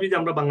কমপ্লিট থেরাপি যদি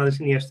আমরা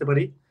বাংলাদেশে নিয়ে আসতে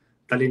পারি,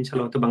 তাহলে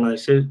ইনশাআল্লাহ হয়তো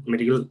বাংলাদেশের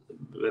মেডিকেল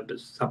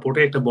সাপোর্টে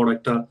একটা বড়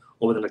একটা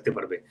অবদান রাখতে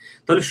পারবে।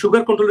 তাহলে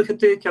সুগার কন্ট্রোলের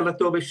ক্ষেত্রে খেয়াল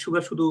রাখতে হবে,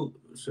 সুগার শুধু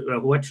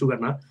হোয়াইট সুগার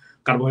না,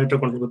 কার্বোহাইড্রেট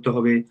কন্ট্রোল করতে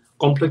হবে।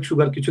 কমপ্লেক্স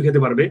সুগার কিছু খেতে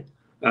পারবে,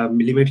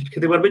 লিমিটেড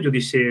খেতে পারবে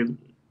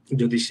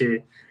যদি সে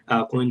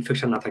কোনো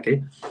ইনফেকশন না থাকে।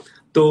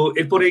 তো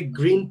এরপরে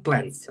গ্রিন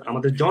প্ল্যান্টস,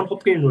 আমাদের জন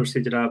হপকিন্স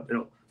ইউনিভার্সিটি, যেটা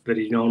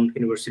very renowned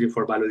university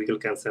for biological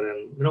cancer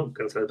and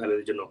cancer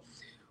বায়োলজির জন্য,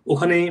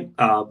 ওখানে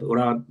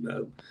ওরা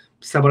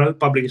সেভারাল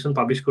পাবলিকেশন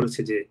পাবলিশ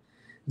করেছে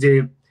যে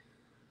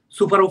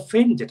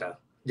সুপারোফেন,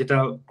 যেটা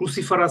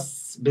ক্রুসিফারাস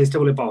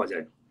ভেজিটেবলে পাওয়া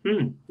যায়,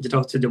 যেটা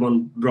হচ্ছে যেমন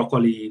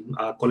ব্রকলি,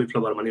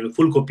 কলিফ্লাওয়ার মানে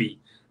ফুলকপি,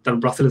 তারপর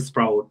ব্রাসেলস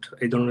স্প্রাউট,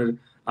 এই ধরনের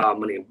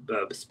মানে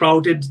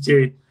স্প্রাউটেড যে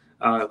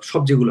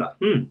সবজিগুলা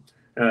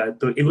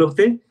তো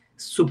এগুলোতে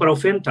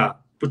সুপারোফেনটা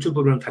প্রচুর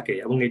পরিমাণে থাকে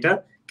এবং এটা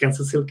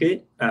ক্যান্সার সেলকে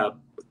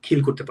কিল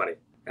করতে পারে,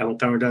 এবং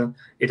কারণ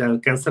এটা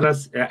ক্যান্সারাস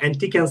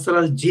অ্যান্টি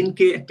ক্যান্সারাস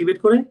জিনকে অ্যাক্টিভেট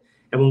করে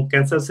এবং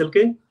ক্যান্সার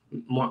সেলকে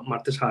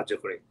মারতে সাহায্য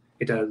করে।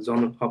 এটা জন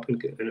হপকিন্স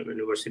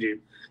ইউনিভার্সিটির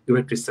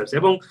রিসার্চ।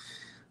 এবং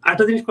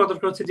আরেকটা জিনিস করা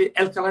দরকার হচ্ছে যে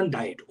alkaline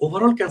diet,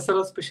 overall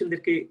cancerous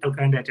পেশেন্টদেরকে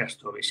alkaline ডায়েটে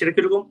আসতে হবে। সেটা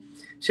কিরকম?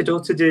 সেটা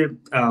হচ্ছে যে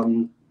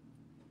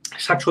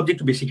শাকসবজি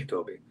একটু বেশি খেতে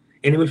হবে,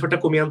 অ্যানিমেল ফ্যাটটা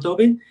কমিয়ে আনতে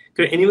হবে,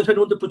 কারণ অ্যানিমেল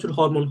ফ্যাটের মধ্যে প্রচুর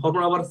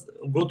হরমোন আবার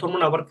গ্রোথ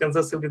হরমোন আবার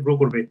ক্যান্সার সেলকে গ্রো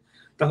করবে,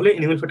 তাহলে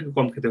অ্যানিমেল ফ্যাটকে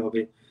কম খেতে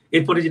হবে।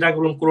 এরপরে যেটা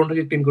বললাম,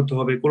 কোলনটাকে ক্লিন করতে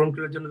হবে। কোলন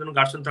ক্লিনের জন্য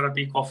গার্সন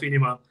থেরাপি, কফি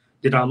নেমা,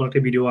 যেটা আমার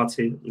একটা ভিডিও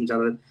আছে,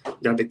 যারা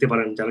দেখতে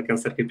পারেন, যারা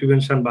ক্যান্সারকে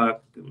প্রিভেনশন বা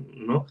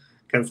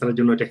ক্যান্সারের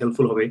জন্য এটা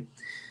হেল্পফুল হবে।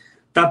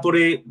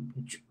 তারপরে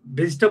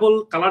ভেজিটেবল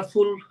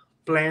কালারফুল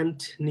প্ল্যান্ট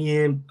নিয়ে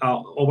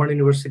ওভার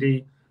ইউনিভার্সিটি,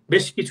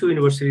 বেশ কিছু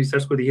ইউনিভার্সিটি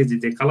রিসার্চ করে দেখিয়েছে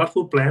যে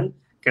colourful plant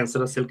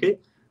cancerous সেলকে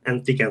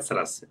anti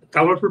cancerous.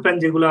 Colourful plant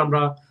যেগুলো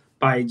আমরা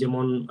পাই,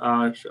 যেমন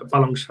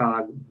পালং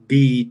শাক,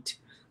 বিট,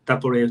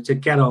 তারপরে হচ্ছে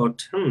ক্যারট,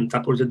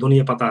 তারপরে যে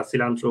ধনিয়া পাতা,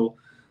 সিলান্ট্রো,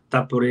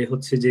 তারপরে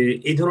হচ্ছে যে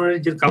এই ধরনের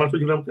যে কালারফুল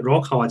যেগুলো র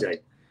খাওয়া যায়,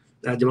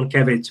 যেমন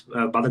ক্যাবেজ,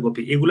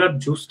 বাঁধাকপি, এগুলার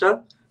জুসটা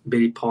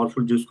ভেরি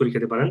পাওয়ারফুল, জুস করে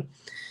খেতে পারেন।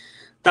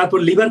 তারপর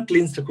লিভার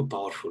ক্লিনসটা খুব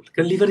পাওয়ারফুল,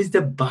 কারণ liver is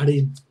the body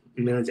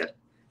manager.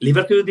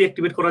 লিভারকে যদি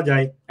অ্যাক্টিভেট করা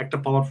যায়, একটা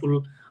পাওয়ারফুল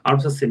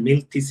আর্বস আছে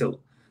মিল্ক থিসেল।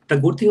 তা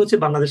গুড থিং হচ্ছে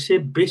বাংলাদেশে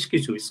বেশ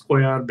কিছু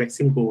স্কোয়ার,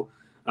 ভ্যাকসিনকো,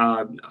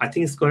 আই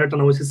থিঙ্ক স্কোয়ারটার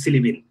নাম হচ্ছে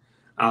সিলিবিন,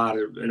 আর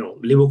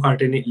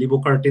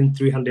লিবোকার্টিন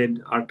 300,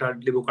 আর্টার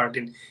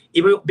লিবোকার্টিন,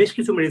 এবার বেশ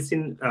কিছু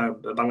মেডিসিন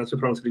বাংলাদেশের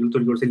ফার্মাসিউটিক্যাল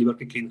তৈরি করেছে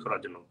লিভারকে ক্লিন করার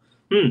জন্য।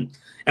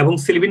 এবং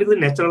সিলিবিন কিন্তু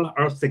ন্যাচারাল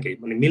আর্বস থেকে,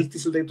 মানে মিল্ক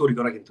থিসেল থেকে তৈরি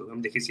করা, কিন্তু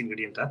আমি দেখেছি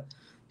ইনগ্রেডিয়েন্টটা।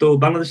 তো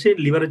বাংলাদেশে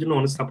লিভারের জন্য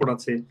অনেক সাপোর্ট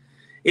আছে।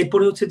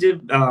 এরপরে হচ্ছে যে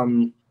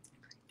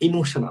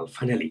ইমোশনাল,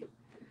 ফাইনালি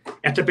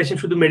একটা পেশেন্ট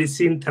শুধু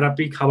মেডিসিন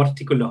থেরাপি খাবার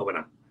ঠিক করলে হবে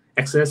না,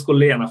 এক্সারসাইজ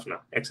করলে এনাফ না,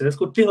 এক্সারসাইজ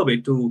করতে হবে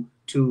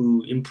to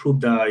improve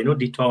the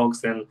detox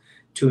and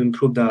to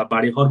improve the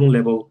body hormone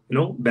level,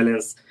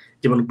 balance.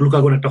 যেমন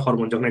গ্লুকাগন একটা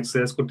হরমোন, যখন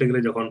এক্সারসাইজ করতে গেলে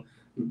যখন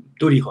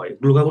তৈরি হয়,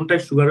 গ্লুকাগনটা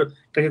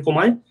সুগারটাকে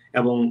কমায়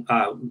এবং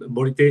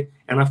বডিতে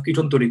এনাফ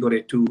কিটোন তৈরি করে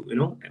to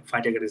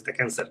fight against the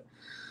cancer.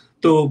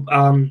 তো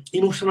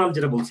ইমোশনাল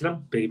যেটা বলছিলাম,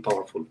 ভেরি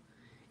পাওয়ারফুল।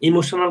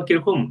 ইমোশনাল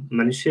কিরকম?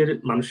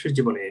 মানুষের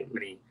জীবনে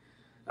মানে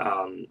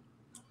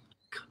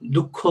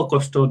দুঃখ,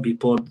 কষ্ট,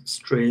 বিপদ,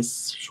 স্ট্রেস,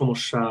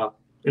 সমস্যা,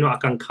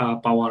 আকাঙ্ক্ষা,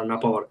 পাওয়ার না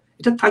পাওয়ার,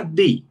 এটা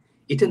থাকবেই,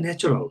 এটা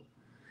ন্যাচারাল।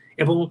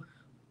 এবং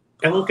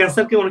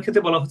ক্যান্সারকে অনেক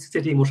ক্ষেত্রে বলা হচ্ছে যে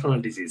এটা ইমোশনাল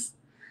ডিজিজ,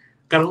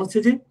 কারণ হচ্ছে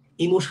যে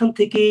ইমোশন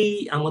থেকেই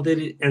আমাদের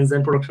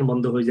এনজাইম প্রোডাকশন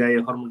বন্ধ হয়ে যায়,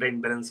 হরমোনটা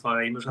ইমব্যালেন্স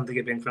হয়, ইমোশন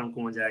থেকে পেইন ফ্রাম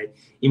কমে যায়,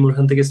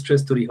 ইমোশন থেকে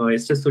স্ট্রেস তৈরি হয়,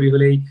 স্ট্রেস তৈরি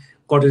হলেই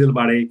কর্টিজল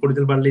বাড়ে,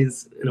 কর্টিজল বাড়লে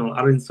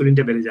আরো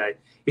ইনসুলিনটা বেড়ে যায়,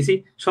 এসি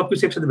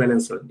সবকিছু একসাথে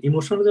ব্যালেন্স হয়।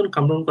 ইমোশনের যখন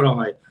কাম ডাউন করা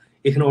হয়,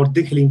 এখানে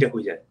অর্ধেক হিলিংটা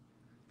হয়ে যায়।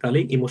 তাহলে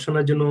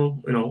ইমোশনের জন্য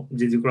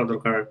যে করা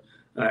দরকার,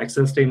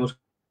 এক্সারসাইজটা ইমোশন,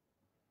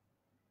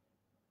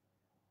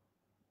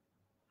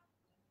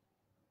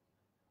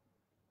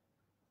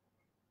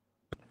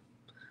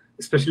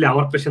 স্পেশালি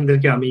আমার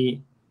পেশেন্টদেরকে আমি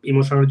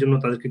ইমোশনের জন্য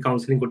তাদেরকে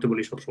কাউন্সিলিং করতে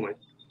বলি সবসময়।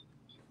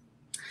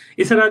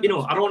 এছাড়া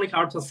আরো অনেক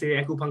আর্টস আছে,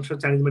 অ্যাকুপাংচার,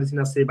 চাইনিজ মেডিসিন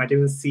আছে,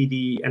 vitamin C,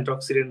 D,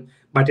 antioxidant,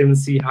 vitamin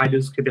C high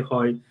dose খেতে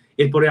হয়।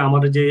 এরপরে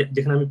আমার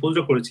যেখানে আমি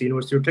পোস্টডক করেছি,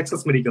 ইউনিভার্সিটি অফ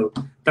টেক্সাস মেডিকেল,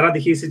 তারা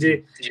দেখিয়েছে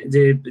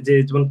যে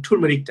যেমন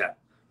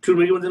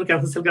টুরমেরিকের মধ্যে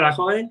ক্যান্সার সেলকে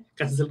রাখা হয়,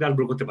 ক্যান্সার সেলকে আর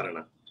গ্রো করতে পারে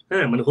না,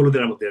 মানে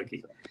হলুদের মধ্যে আর কি।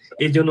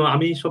 এই জন্য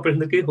আমি সব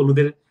পেশেন্টদেরকে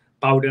হলুদের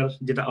পাউডার,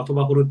 যেটা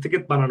অথবা হলুদ থেকে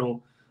বানানো,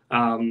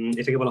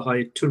 এটাকে বলা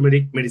হয়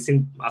টুরমেরিক মেডিসিন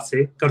আছে,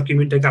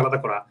 কারকিউমিনটাকে আলাদা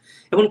করা।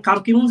 এবং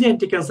কারকিউমিন যে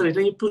অ্যান্টি ক্যান্সার,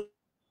 এটা একটু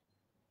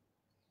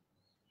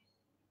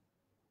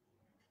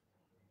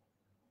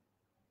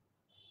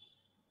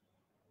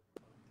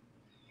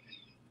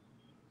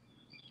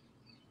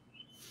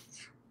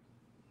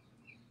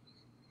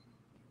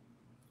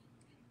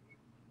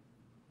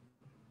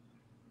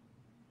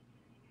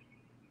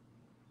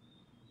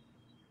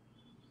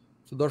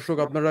দর্শক,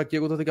 আপনারা কে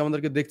কোথা থেকে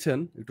আমাদেরকে দেখছেন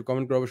একটু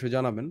কমেন্ট করে অবশ্যই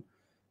জানাবেন।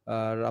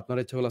 আর আপনারা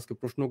ইচ্ছা হলে আজকে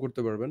প্রশ্ন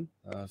করতে পারবেন,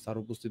 স্যার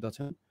উপস্থিত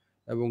আছেন।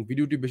 এবং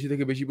ভিডিওটি বেশি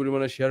থেকে বেশি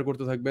পরিমাণে শেয়ার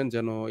করতে থাকবেন,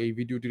 যেন এই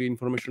ভিডিওটির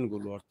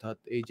ইনফরমেশনগুলো, অর্থাৎ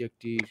এই যে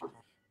একটি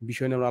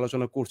বিষয় নিয়ে আমরা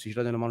আলোচনা করছি,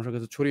 সেটা যেন মানুষের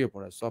কাছে ছড়িয়ে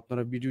পড়ে। সো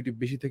আপনারা ভিডিওটি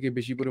বেশি থেকে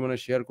বেশি পরিমাণে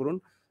শেয়ার করুন।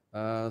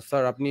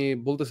 স্যার, আপনি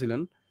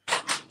বলতেছিলেন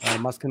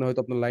মাঝখানে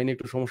হয়তো আপনার লাইনে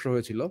একটু সমস্যা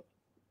হয়েছিল,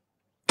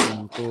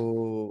 তো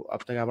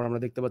আপনাকে আবার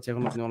আমরা দেখতে পাচ্ছি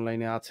এখন আপনি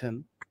অনলাইনে আছেন।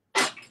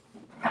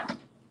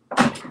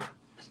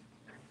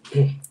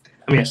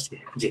 আমি আসছি।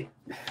 জি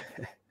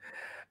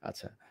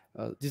আচ্ছা,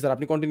 জি স্যার,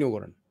 আপনি কন্টিনিউ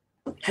করেন।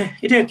 হ্যাঁ,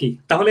 এটা আর কি।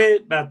 তাহলে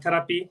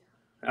থেরাপি,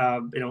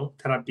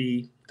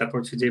 তারপর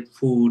হচ্ছে যে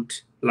ফুড,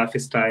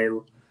 লাইফস্টাইল,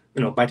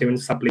 ভাইটামিন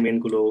সাপ্লিমেন্ট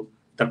গুলো,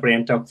 তারপরে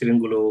অ্যান্টিঅক্সিডেন্ট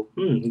গুলো,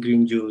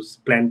 গ্রিন জুস,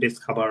 প্ল্যান্ট বেসড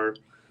খাবার,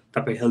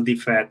 তারপরে হেলদি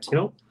ফ্যাট,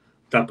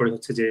 তারপরে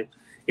হচ্ছে যে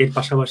এর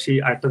পাশাপাশি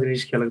আরেকটা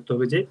জিনিস খেয়াল রাখতে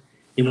হবে যে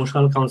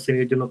ইমোশনাল কাউন্সিলিং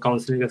এর জন্য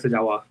কাউন্সিলিং কাছে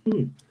যাওয়া,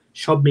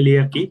 সব মিলিয়ে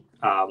আর কি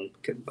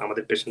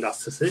আমাদের পেশেন্ট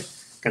আসতেছে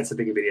ক্যান্সার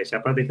থেকে বেরিয়ে আসে।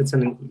 আপনারা দেখেছেন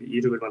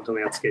ইউটিউবের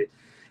মাধ্যমে আজকে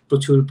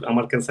প্রচুর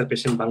আমার ক্যান্সার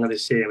পেশেন্ট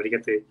বাংলাদেশে,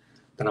 আমেরিকাতে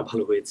তারা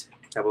ভালো হয়েছে,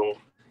 এবং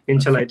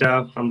ইনশাআল্লাহ এটা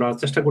আমরা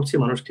চেষ্টা করছি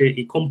মানুষকে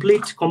এই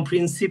কমপ্লিট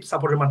কম্প্রিহেন্সিভ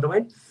সাপোর্টের মাধ্যমে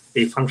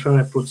এই ফাংশনাল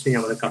অ্যাপ্রোচ নিয়ে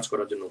আমাদের কাজ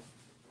করার জন্য।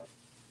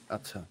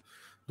 আচ্ছা,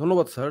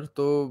 ধন্যবাদ স্যার।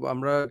 তো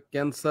আমরা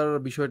ক্যান্সার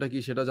বিষয়টা কি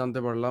সেটা জানতে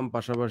পারলাম,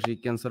 পাশাপাশি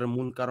ক্যান্সারের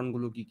মূল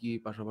কারণগুলো কি কি,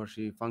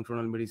 পাশাপাশি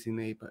ফাংশনাল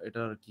মেডিসিনে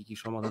এটার কি কি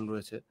সমাধান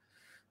রয়েছে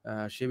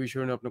সে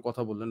বিষয় নিয়ে আপনি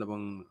কথা বললেন এবং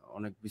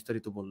অনেক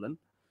বিস্তারিত বললেন।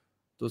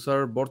 তো স্যার,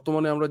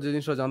 বর্তমানে আমরা যে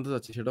জিনিসটা জানতে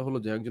চাচ্ছি সেটা হলো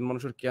যে একজন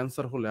মানুষের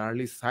ক্যান্সার হলে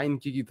আর্লি সাইন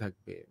কি কি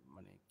থাকবে,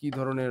 মানে কি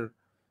ধরনের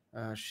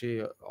সে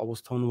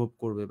অবস্থা অনুভব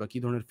করবে বা কি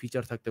ধরনের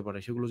ফিচার থাকতে পারে,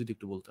 সেগুলো যদি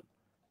একটু বলতেন।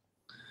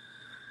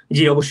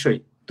 জি অবশ্যই।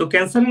 তো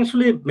ক্যান্সারের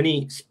আসলে মানে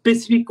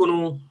স্পেসিফিক কোনো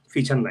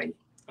ফিচার নাই।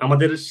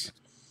 আমাদের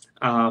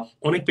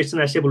অনেক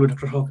পেশেন্ট আসে বলবে,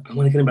 ডক্টর হক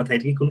আমার এখানে ব্যথা,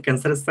 এটা কি কোনো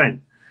ক্যান্সারের সাইন?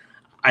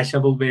 আয়সা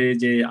বলবে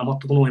যে আমার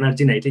তো কোনো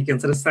এনার্জি নাই, এটা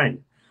ক্যান্সারের সাইন।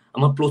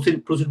 আমার প্রচুর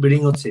প্রচুর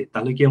ব্লিডিং হচ্ছে,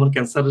 তাহলে কি আমার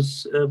ক্যান্সার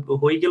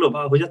হয়ে গেল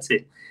বা হয়ে যাচ্ছে?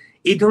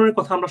 এই ধরনের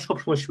কথা আমরা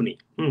সবসময় শুনি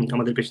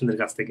আমাদের পেশেন্টদের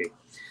কাছ থেকে।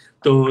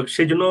 তো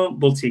সেই জন্য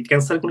বলছি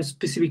ক্যান্সার কোনো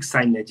স্পেসিফিক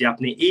সাইন নেই যে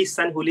আপনি এই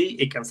সাইন হলেই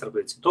এই ক্যান্সার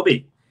হয়েছে। তবে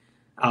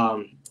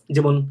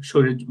যেমন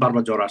শরীরে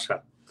বারবার জ্বর আসা,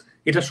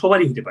 এটা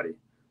সবারই হতে পারে।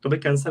 তবে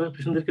ক্যান্সারের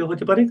পেশেন্টদেরকেও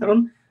হতে পারে, কারণ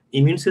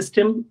immune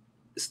system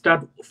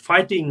start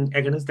fighting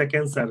against the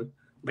cancer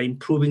by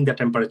improving the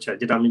temperature,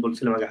 যেটা আমি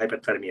বলছিলাম আগে,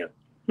 হাইপারথার্মিয়া।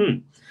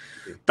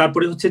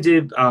 তারপরে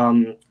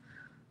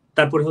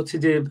হচ্ছে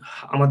যে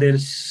আমাদের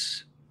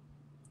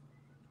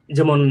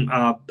যেমন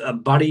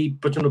বাড়ি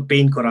প্রচন্ড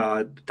পেইন করা,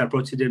 তারপর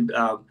হচ্ছে যে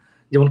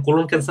যেমন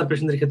কোলন ক্যান্সার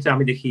পেশেন্টদের ক্ষেত্রে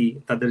আমি দেখি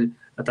তাদের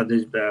তাদের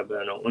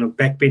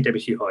ব্যাক পেইনটা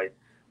বেশি হয়।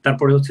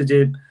 তারপরে হচ্ছে যে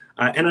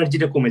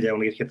এনার্জিটা কমে যায়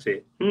অনেকের ক্ষেত্রে।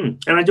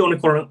 এনার্জি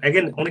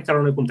অনেক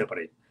কারণে কমতে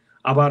পারে।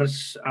 আবার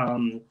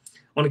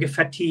অনেকে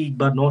ফ্যাটিক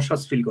বা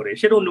নশাস ফিল করে,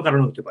 সেটা অন্য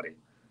কারণে হতে পারে।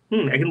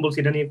 এখন বলছি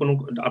এটা নিয়ে কোনো,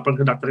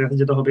 আপনাকে ডাক্তারের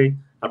কাছে যেতে হবে,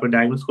 আপনাকে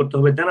ডায়াগনোজ করতে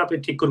হবে, দেন আপনি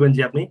ঠিক করবেন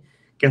যে আপনি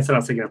ক্যান্সার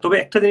আছে কিনা। তবে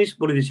একটা জিনিস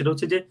বলে দিই, সেটা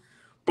হচ্ছে যে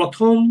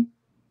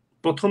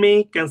প্রথমেই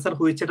ক্যান্সার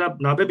হয়েছে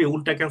না ভেবে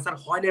উল্টা ক্যান্সার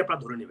হয় না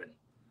আপনারা ধরে নেবেন।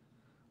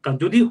 কারণ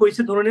যদি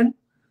হয়েছে ধরে নেন,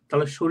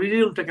 তাহলে শরীরে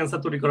উল্টা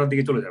ক্যান্সার তৈরি করার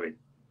দিকে চলে যাবে।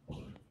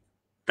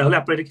 তাহলে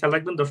আপনারা এটা খেয়াল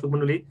রাখবেন দর্শক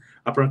মন্ডলী,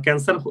 আপনার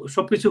ক্যান্সার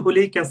সবকিছু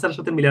হলেই ক্যান্সারের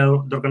সাথে মিলানোর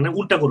দরকার নেই,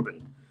 উল্টা করবেন।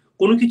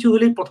 কোনো কিছু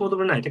হলেই প্রথমত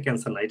না এটা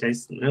ক্যান্সার না, এটা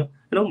is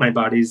my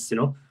body is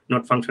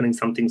not functioning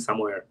something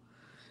somewhere.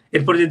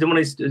 এরপরে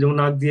যেমন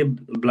নাক দিয়ে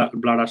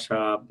ব্লাড আসা,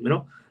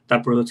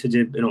 তারপরে হচ্ছে যে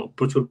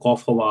প্রচুর কফ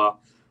হওয়া,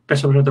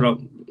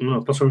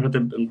 প্রস্রাবের সাথে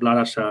ব্লাড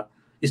আসা,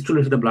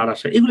 স্টুলের সাথে ব্লাড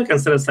আসা, এগুলো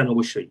ক্যান্সারের সাইন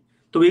অবশ্যই।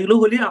 তবে এগুলো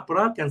হলে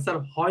আপনারা ক্যান্সার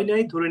হয়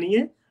নাই ধরে নিয়ে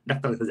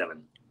ডাক্তারের কাছে যাবেন,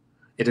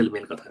 এটা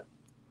মেন কথা।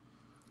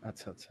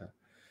 আচ্ছা আচ্ছা।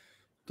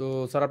 তো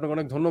স্যার, আপনাকে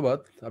অনেক ধন্যবাদ,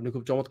 আপনি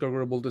খুব চমৎকার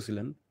করে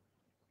বলতেছিলেন।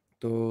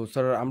 তো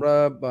স্যার, আমরা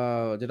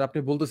যেটা আপনি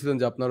বলতেছিলেন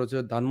যে আপনার হচ্ছে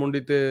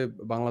ধানমন্ডিতে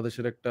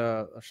বাংলাদেশের একটা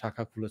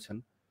শাখা খুলেছেন,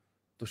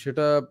 তো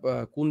সেটা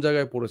কোন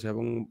জায়গায় পড়েছে,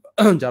 এবং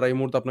যারা এই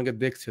মুহূর্তে আপনাকে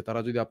দেখছে তারা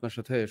যদি আপনার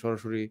সাথে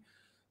সরাসরি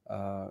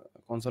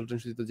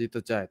কনসালটেন্সিতে যেতে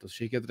চায়, তো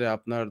সেই ক্ষেত্রে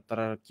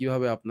তারা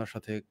কিভাবে আপনার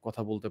সাথে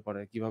কথা বলতে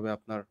পারে, কিভাবে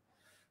আপনার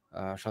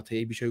সাথে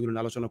এই বিষয়গুলো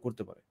নিয়ে আলোচনা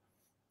করতে পারে,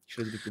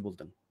 সেটা যদি একটু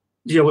বলতেন।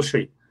 জি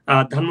অবশ্যই।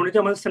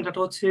 ধানমন্ডিতে আমাদের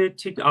সেন্টারটা হচ্ছে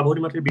ঠিক আবহনী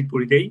মাঠের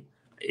বিপরীতেই।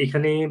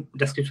 এখানে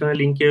ডেসক্রিপশনের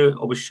লিংকে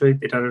অবশ্যই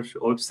এটার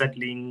ওয়েবসাইট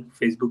লিংক,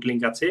 ফেসবুক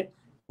লিংক আছে,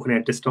 ওখানে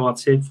অ্যাড্রেসটাও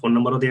আছে, ফোন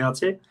নাম্বারও দেওয়া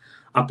আছে।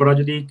 আপনারা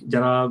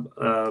যারা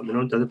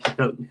যাদের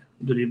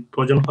যদি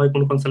প্রয়োজন হয়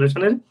কোনো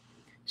কনসালটেশনের,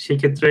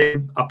 সেক্ষেত্রে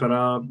আপনারা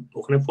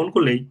ওখানে ফোন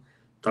করলেই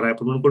তারা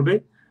অ্যাপয়েন্টমেন্ট করবে।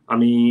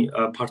 আমি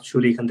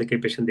ভার্চুয়ালি এখান থেকে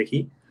পেশেন্ট দেখি।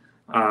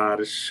 আর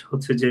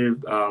হচ্ছে যে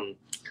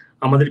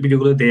আমাদের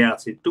ভিডিওগুলো দেয়া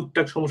আছে,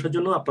 টুকটাক সমস্যার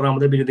জন্য আপনারা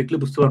আমাদের ভিডিও দেখলে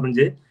বুঝতে পারবেন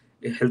যে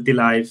হেলথি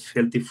লাইফ,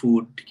 হেলথি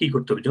ফুড কি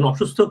করতে হবে যেন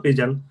অসুস্থ হয়ে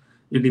যান।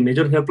 যদি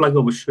মেজর হেল্প লাগে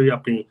অবশ্যই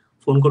আপনি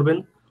ফোন করবেন,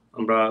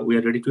 we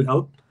are ready to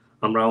help.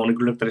 আমরা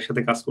অনেকগুলো ডাক্তারের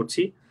সাথে কাজ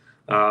করছি।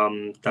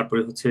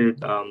 তারপরে হচ্ছে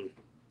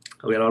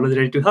we are always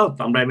ready to help.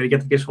 আমরা আমেরিকা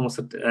থেকে সমস্ত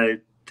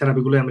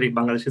থেরাপিগুলো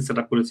বাংলাদেশে সেট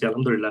আপ করেছি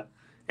আলহামদুলিল্লাহ।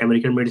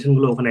 আমেরিকান মেডিসিন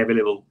গুলো ওখানে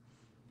অ্যাভেলেবল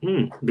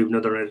বিভিন্ন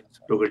ধরনের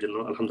রোগের জন্য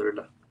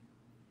আলহামদুলিল্লাহ।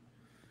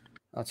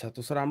 আচ্ছা, তো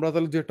স্যার আমরা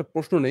তাহলে যে একটা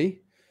প্রশ্ন নেই,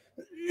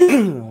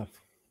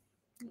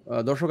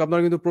 দর্শক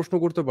আপনারা কিন্তু প্রশ্ন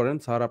করতে পারেন,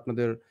 স্যার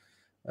আপনাদের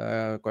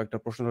কয়েকটা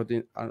প্রশ্ন হয়তো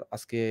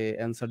আজকে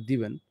অ্যান্সার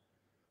দিবেন।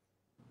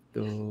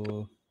 তো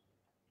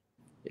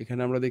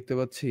এখানে আমরা দেখতে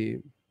পাচ্ছি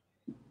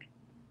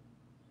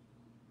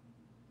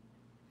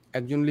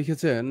একজন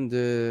লিখেছেন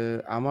যে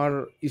আমার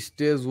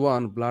স্টেজ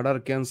 1 ব্লাডার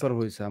ক্যান্সার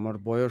হয়েছে, আমার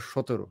বয়স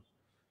 17।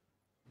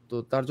 তো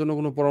তার জন্য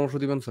কোনো পরামর্শ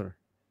দিবেন স্যার?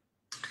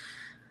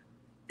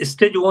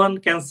 স্টেজ 1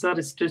 ক্যান্সার,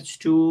 স্টেজ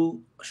 2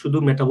 শুধু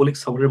মেটাবলিক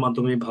সাপোর্টের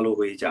মাধ্যমে ভালো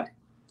হয়ে যায়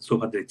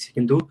সোফা দেখছি,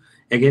 কিন্তু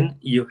again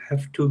you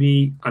have to B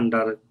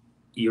under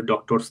your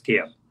doctors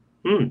care.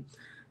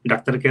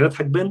 ডাক্তারের কেয়ারে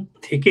থাকবেন,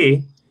 থেকে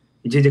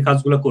যে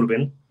কাজগুলো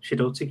করবেন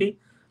সেটা হচ্ছে কি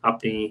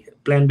আপনি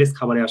প্ল্যান্ট বেস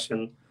খাবারে আসেন,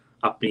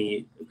 আপনি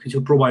কিছু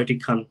প্রোবায়োটিক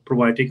খান,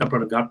 প্রোবায়োটিক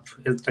আপনার গাট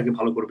হেলথটাকে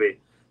ভালো করবে,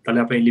 তাহলে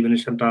আপনার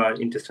এলিমিনেশনটা,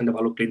 ইন্টেস্টাইনটা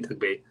ভালো ক্লিন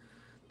থাকবে।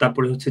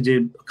 তারপরে হচ্ছে যে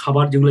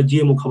খাবার যেগুলো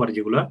জিএমও খাবার,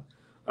 যেগুলো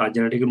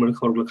জেনেটিক্যাল মনে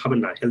খাবারগুলো খাবেন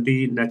না, হেলদি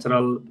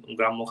ন্যাচারাল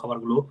গ্রাম্য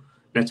খাবারগুলো,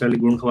 ন্যাচারালি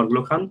গ্রোন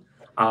খাবারগুলো খান।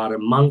 আর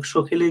মাংস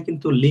খেলে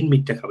কিন্তু লিন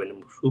মিটটা খাবেন,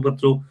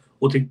 শুধুমাত্র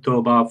অতিরিক্ত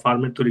বা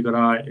ফার্মের তৈরি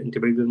করা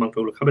অ্যান্টিবায়োটিক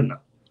মাংসগুলো খাবেন না।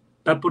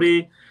 তারপরে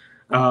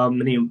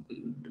মানে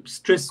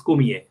স্ট্রেস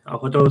কমিয়ে,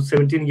 হয়তো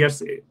 17 ইয়ার্স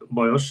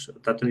বয়স,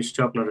 তা তো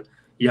নিশ্চয় আপনার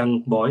ইয়াং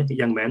বয়,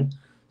 ইয়াং ম্যান।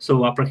 সো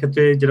আপনার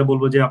ক্ষেত্রে যেটা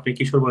বলবো যে আপনি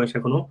কিশোর বয়স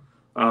এখনো,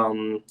 আম,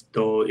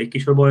 তো এই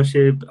কিশোর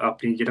বয়সে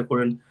আপনি যেটা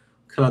করেন,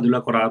 খেলাধুলা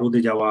করা,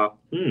 রোদে যাওয়া,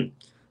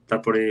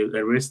 তারপরে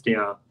রেস্ট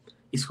নেওয়া,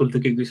 স্কুল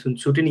থেকে কিছু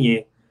ছুটি নিয়ে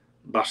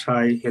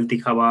বাসায় হেলদি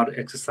খাবার,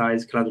 এক্সারসাইজ,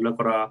 খেলাধুলা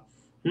করা,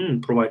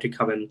 প্রোবায়োটিক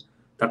খাবেন,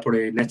 তারপরে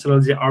ন্যাচারাল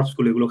যে আর্টস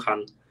গুলো এগুলো খান,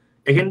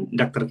 এগেন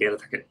ডাক্তার কেয়ারে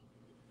থাকেন।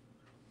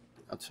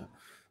 আচ্ছা,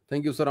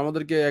 থ্যাংক ইউ স্যার।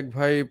 আমাদেরকে এক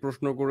ভাই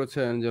প্রশ্ন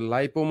করেছেন যে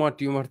লাইপোমা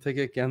টিউমার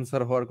থেকে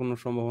ক্যান্সার হওয়ার কোনো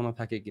সম্ভাবনা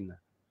থাকে কিনা।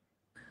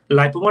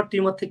 লাইপোমার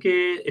টিউমার থেকে,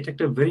 এটা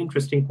একটা ভেরি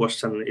ইন্টারেস্টিং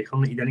কোয়েশ্চেন। এখন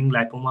ইদানিং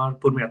লাইপোমার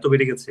পরিমাণ এত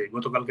বেড়ে গেছে,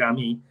 গতকালকে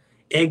আমি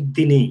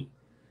একদিনেই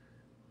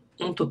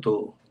অন্তত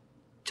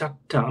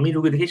 4টা, আমি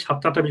রোগী দেখি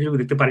 7-8টা বেশি রোগী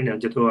দেখতে পারি না,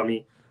 যেহেতু আমি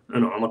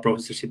আমার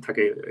প্রফেসরশিপ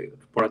থাকে,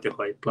 পড়াতে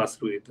হয়, প্লাস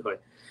রোগী দেখতে হয়।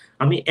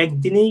 আমি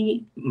একদিনেই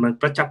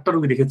প্রায় 4টা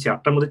রোগী দেখেছি,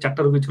 8টার মধ্যে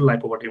 4টা রোগী ছিল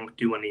লাইপোমা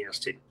টিউমার নিয়ে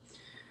আসছে।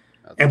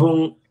 আচ্ছা, এবং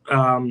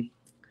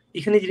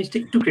এখানে জিনিসটা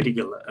একটু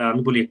ক্রিটিক্যাল,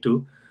 আমি বলি একটু।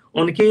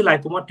 অনেকেই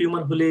লাইপোমা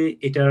টিউমার হলে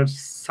এটার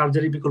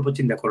সার্জারি বিকল্প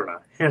চিন্তা করে না।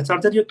 হ্যাঁ,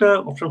 সার্জারি একটা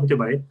অপশন হতে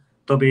পারে,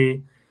 তবে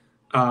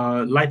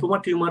লাইপোমা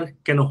টিউমার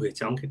কেন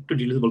হয়েছে আমাকে একটু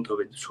ডিটেলস বলতে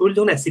হবে। শরীর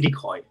যখন অ্যাসিডিক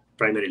হয়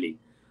প্রাইমারিলি,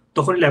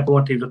 তখনই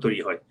লাইপোমা টিউমার তৈরি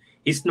হয়।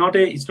 It's not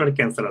a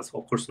cancerous,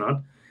 of course not.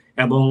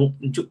 এবং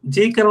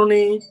যে কারণে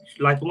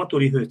লাইপোমা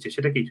তৈরি হয়েছে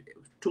সেটা কি,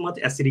 টু মাচ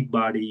অ্যাসিডিক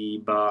বাড়ি,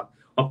 বা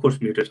অফকোর্স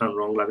মিউটেশন,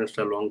 রং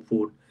লাইফস্টাইল, রং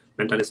ফুড,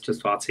 মেন্টাল স্ট্রেস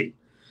তো আছেই।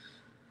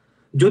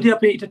 যদি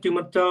আপনি এটা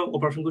টিউমারটা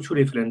অপারেশন করে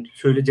সরিয়ে ফেলেন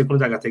শরীরের যে কোনো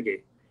জায়গা থেকে,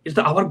 এটা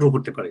তো আবার গ্রো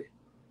করতে পারে।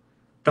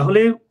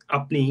 তাহলে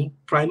আপনি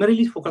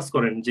প্রাইমারিলি ফোকাস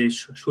করেন যে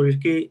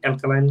শরীরকে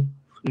অ্যালকালাইন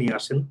নিয়ে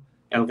আসেন,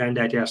 অ্যালকালাইন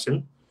ডায়েটে আসেন,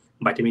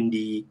 ভিটামিন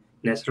ডি,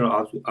 ন্যাচারাল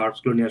আর্টস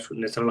গুলো নিয়ে আসুন,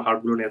 ন্যাচারাল হার্ট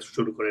গুলো নিয়ে আসতে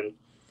শুরু করেন,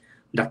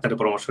 ডাক্তারের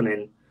পরামর্শ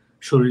নেন,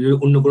 শরীরের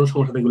অন্য কোনো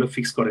সমস্যা এগুলো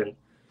ফিক্স করেন।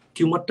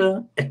 টিউমারটা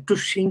একটু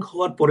সিঙ্ক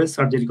হওয়ার পরে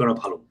সার্জারি করা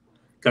ভালো।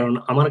 কারণ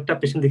আমার একটা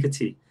পেশেন্ট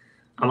দেখেছি,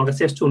 আমার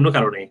কাছে আসছে অন্য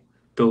কারণে,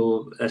 তো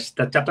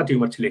তার 4টা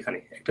টিউমার ছিল এখানে,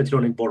 একটা ছিল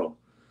অনেক বড়।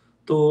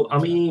 তো আচ্ছা,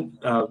 আমি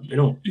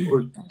ইউনো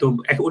তো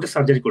ওটা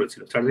সার্জারি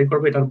করেছিল, সার্জারি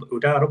করবে,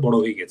 ওটা আরো বড়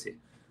হয়ে গেছে,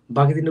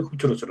 বাকি দিনটা খুব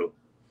ছোট ছোট।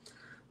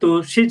 তো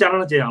সে জানা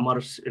না যে আমার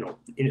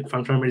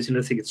ফাংশনাল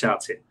মেডিসিনের চিকিৎসা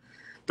আছে।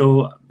 তো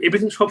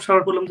এভরিথিং সব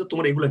সারার বললাম যে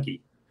তোমার এগুলা কি,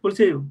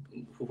 বলছে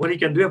what you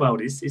can do about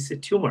it's a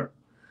tumour.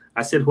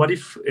 I said what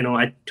if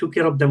I took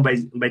care of them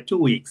by 2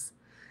 weeks.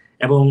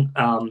 এবং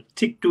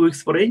ঠিক 2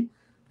 উইকস পরেই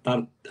তার,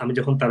 আমি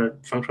যখন তার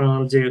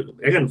ফাংশনাল যে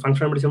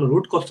ফাংশনাল মেডিসিন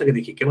রুট কজটাকে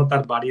দেখি, কেন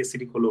তার বাড়ি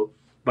অ্যাসিডিক হলো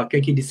বা কে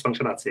কি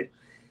ডিসফাংশন আছে,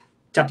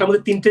 4টার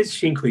মধ্যে 3টে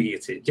সিঙ্ক হয়ে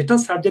গিয়েছে। যেটা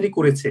সার্জারি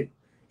করেছে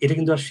এটা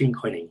কিন্তু আর সিঙ্ক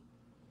হয় নাই,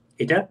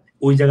 এটা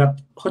ওই জায়গা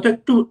হয়তো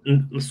একটু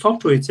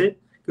সফট হয়েছে,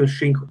 কিন্তু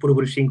সিঙ্ক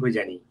পুরোপুরি সিঙ্ক হয়ে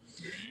যায়নি।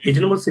 এই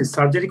জন্য বলছি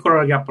সার্জারি করার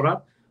আগে আপনারা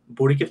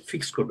বডিকে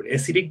ফিক্স করবেন,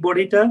 অ্যাসিডিক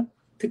বডিটা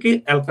থেকে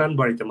অ্যালকালাইন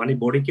বডিতে, মানে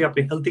বডিকে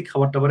আপনি হেলদি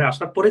খাবার টাবারে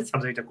আসার পরে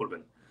সার্জারিটা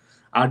করবেন।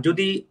 আর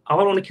যদি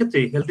আবার অনেক ক্ষেত্রে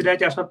হেলদি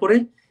ডায়েটে আসার পরে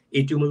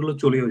এই টিউমারগুলো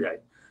চলেও যায়।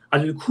 আর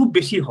যদি খুব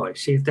বেশি হয়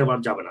সেক্ষেত্রে আবার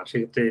যাবে না,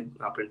 সেক্ষেত্রে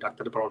আপনি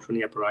ডাক্তারের পরামর্শ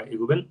নিয়ে আপনারা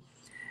এগোবেন।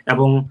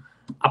 এবং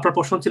আপনার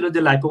প্রশ্ন ছিল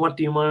যে লাইপোমা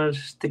টিউমার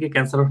থেকে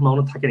ক্যান্সার হওয়ার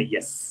সম্ভাবনা থাকে না।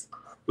 Yes,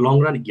 long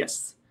run yes.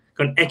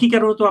 কারণ একই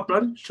কারণে তো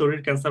আপনার শরীর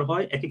ক্যান্সার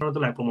হয়, একই কারণে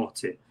তো লাইপোমা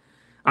হচ্ছে।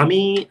 আমি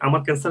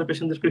আমার ক্যান্সার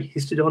পেশেন্টদেরকে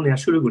হিস্ট্রি যখন নেওয়া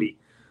শুরু করি,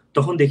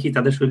 তখন দেখি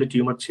তাদের শরীরে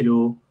টিউমার ছিল,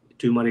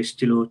 টিউমার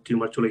এসেছিল,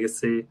 টিউমার চলে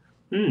গেছে,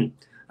 হুম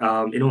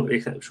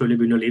শরীরে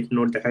বিভিন্ন লিফ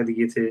নোড দেখা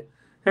গিয়েছে,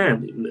 হ্যাঁ,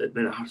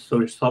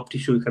 সফট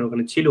টিস্যু এখানে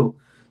ওখানে ছিল।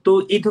 তো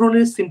এই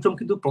ধরনের সিমটম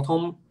কিন্তু প্রথম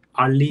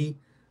আর্লি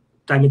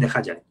টাইমে দেখা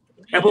যায়,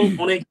 এবং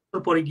অনেক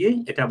বছর পরে গিয়ে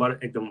এটা আবার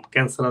একদম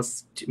ক্যান্সারাস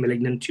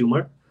ম্যালিগন্যান্ট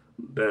টিউমার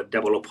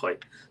ডেভেলপ হয়।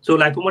 সো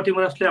লাইপোমা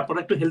টিউমার আসলে আপনারা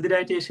একটু হেলদি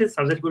ডায়েটে এসে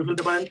সার্জারি করে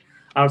ফেলতে পারেন।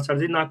 আর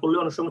সার্জারি না করলে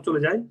অনেক সময় চলে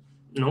যায়,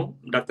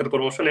 ডাক্তারের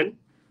পরামর্শ নেন,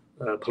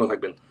 ভালো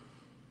থাকবেন।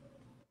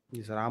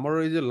 জি স্যার। আমারও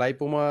এই যে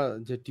লাইপোমা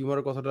যে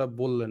টিউমারের কথাটা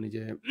বললেন, এই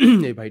যে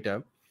এই ভাইটা,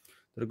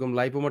 এরকম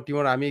লাইপোমা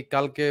টিউমার আমি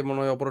কালকে মনে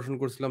হয় অপারেশন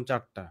করছিলাম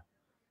 4টা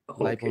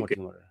ওকে, লাইপোমা ওকে।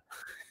 টিউমারে।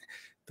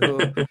 তো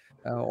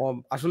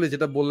আসলে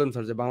যেটা বললেন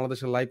স্যার, যে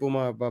বাংলাদেশের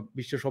লাইপোমা বা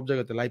বিশ্বের সব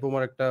জায়গাতে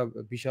লাইপোমার একটা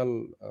বিশাল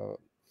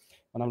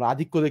মানে আমরা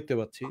আধিক্য দেখতে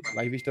পাচ্ছি।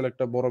 লাইফস্টাইল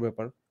একটা বড়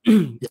ব্যাপার।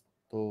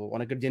 তো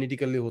অনেকের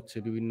জেনেটিক্যালি হচ্ছে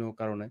বিভিন্ন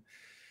কারণে।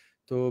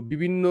 তো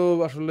বিভিন্ন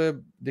আসলে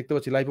দেখতে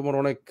পাচ্ছি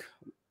লাইপোমার অনেক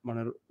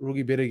মানে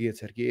রোগী বেড়ে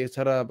গিয়েছে আরকি।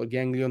 এছাড়া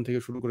গ্যাংলিয়ন থেকে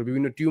শুরু করে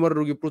বিভিন্ন টিউমার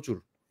রোগী প্রচুর।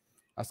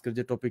 আজকের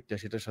যে টপিকটা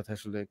সেটার সাথে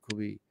আসলে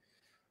খুবই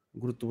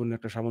গুরুত্বপূর্ণ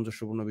একটা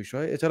সামঞ্জস্যপূর্ণ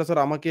বিষয়। এছাড়া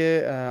স্যার আমাকে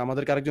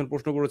আমাদেরকে আরেকজন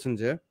প্রশ্ন করেছেন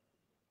যে,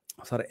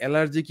 স্যার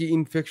অ্যালার্জি কি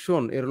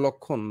ইনফেকশন এর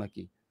লক্ষণ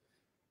নাকি?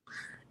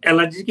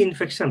 Allergic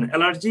infection,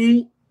 allergy,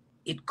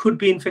 it could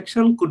be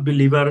infection, could be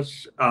liver,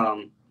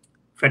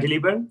 fatty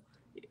liver,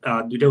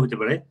 দুইটা হতে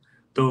পারে।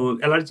 তো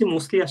অ্যালার্জি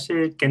মোস্টলি আসে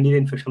ক্যান্ডিডা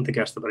ইনফেকশন থেকে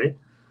আসতে পারে।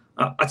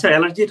 আচ্ছা,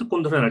 অ্যালার্জি এটা কোন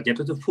ধরনের অ্যালার্জি?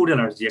 এটা হচ্ছে ফুড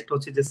অ্যালার্জি, একটা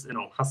হচ্ছে যে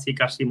হাসি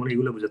কাশি মনে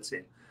এগুলো বোঝাচ্ছে,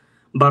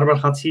 বারবার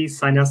হাঁচি,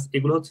 সাইনাস,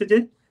 এগুলো হচ্ছে যে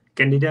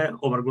ক্যান্ডিডা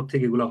ওভারগ্রোথ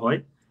থেকে এগুলো হয়,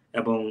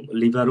 এবং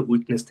লিভার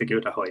উইকনেস থেকে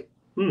এটা হয়।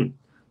 হুম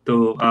তো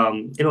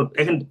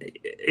এখন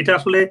এটা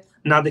আসলে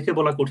না দেখে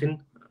বলা কঠিন।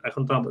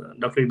 এখন তো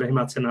ডক্টর ইব্রাহিম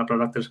আছেন, আপনার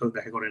ডাক্তারের সাথে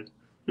দেখা করেন,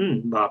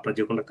 বা আপনার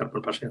যে কোনো ডাক্তার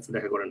আপনার পাশে আছে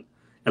দেখা করেন,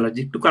 অ্যালার্জি,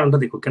 একটু কারণটা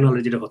দেখো কেন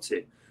অ্যালার্জিটা হচ্ছে।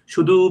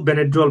 শুধু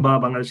বেনেড্রল বা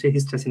বাংলাদেশে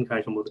হিস্টাসিন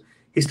খায় সম্ভবত,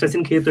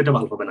 হিস্টাসিন খেয়ে তো এটা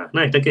ভালো হবে না,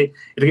 না এটাকে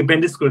এটাকে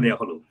ব্যান্ডেজ করে দেওয়া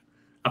হলো,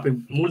 আপনি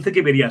মূল থেকে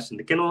বেরিয়ে আসেন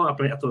কেন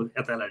আপনার এত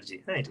এত অ্যালার্জি,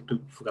 হ্যাঁ এটা একটু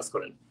ফোকাস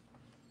করেন।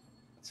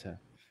 আচ্ছা,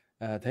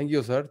 থ্যাংক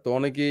ইউ স্যার। তো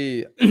অনেকেই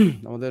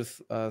আমাদের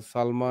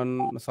সালমান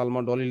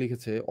সালমান ডলি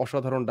লিখেছে,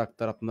 অসাধারণ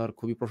ডাক্তার, আপনার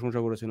খুবই প্রশংসা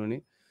করেছেন উনি।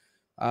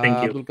 Thank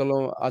you. আব্দুল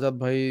কালাম আজাদ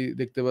ভাই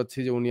দেখতে পাচ্ছি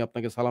যে উনি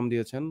আপনাকে সালাম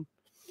দিয়েছেন।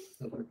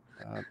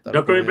 ডক্টর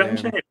তারপরে ইব্রাহিম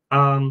সাহেব,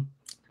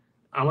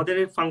 আমাদের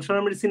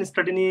ফাংশনাল মেডিসিন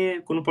স্টাডি নিয়ে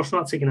কোনো প্রশ্ন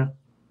আছে কিনা?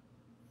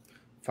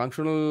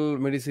 ফাংশনাল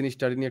মেডিসিন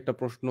স্টাডি নিয়ে একটা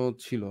প্রশ্ন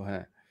ছিল,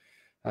 হ্যাঁ।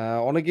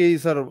 অনেকেই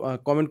স্যার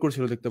কমেন্ট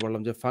করছিল, দেখতে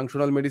পারলাম যে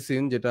ফাংশনাল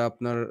মেডিসিন যেটা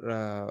আপনার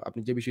আপনি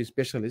যে বিষয়ে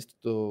স্পেশালিস্ট,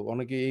 তো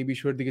অনেকে এই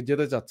বিষয়ের দিকে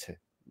যেতে চাচ্ছে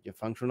যে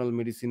ফাংশনাল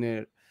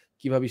মেডিসিনের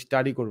কিভাবে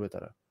স্টাডি করবে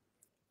তারা।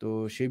 তো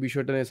সেই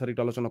বিষয়টা নিয়ে স্যার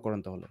একটু আলোচনা করেন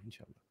তাহলে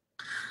ইনশাআল্লাহ।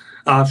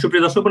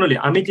 সুপ্রিয় দর্শক মণ্ডলী,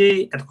 আমি যে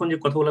এতক্ষণ যে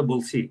কথাগুলো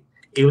বলছি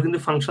এগুলো কিন্তু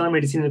ফাংশনাল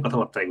মেডিসিনের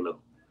কথাবার্তা এগুলো,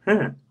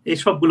 হ্যাঁ এই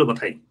সবগুলো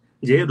কথাই,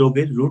 যে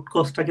রোগের রুট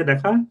কজটাকে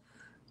দেখা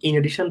ইন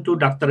এডিশন টু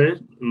ডাক্তারের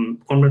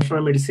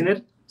কনভেনশনাল মেডিসিনের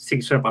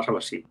চিকিৎসার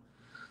পাশাপাশি।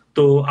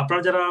 তো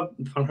আপনারা যারা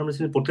ফাংশনাল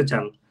মেডিসিন পড়তে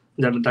চান,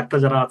 যারা ডাক্তার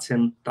যারা আছেন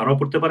তারাও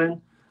পড়তে পারেন,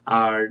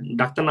 আর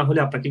ডাক্তার না হলে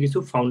আপনাকে কিছু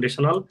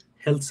ফাউন্ডেশনাল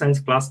হেলথ সায়েন্স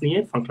ক্লাস নিয়ে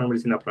ফাংশনাল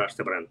মেডিসিনে আপনারা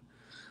আসতে পারেন।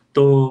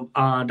 তো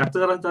ডাক্তার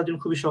যারা, তার জন্য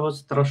খুবই সহজ,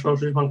 তারা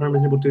সরাসরি ফাংশনাল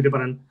মেডিসিনে ভর্তি হতে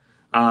পারেন।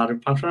 আর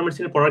ফাংশনাল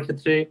মেডিসিনে পড়ার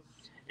ক্ষেত্রে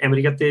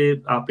আমেরিকাতে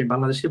আপনি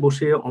বাংলাদেশে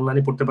বসে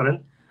অনলাইনে পড়তে পারেন।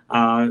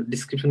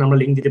 ডিসক্রিপশনে আমরা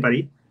লিঙ্ক দিতে পারি,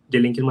 যে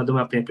লিঙ্কের মাধ্যমে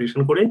আপনি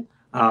অ্যাপ্লিকেশন করে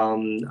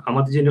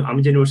আমাদের যে আমি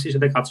যে ইউনিভার্সিটির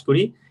সাথে কাজ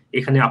করি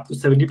এখানে আপ টু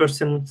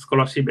 70%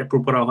 স্কলারশিপ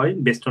অ্যাপ্রুভ করা হয়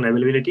বেসড অন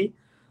অ্যাভেলেবিলিটি।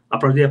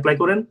 আপনারা যদি অ্যাপ্লাই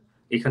করেন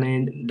এখানে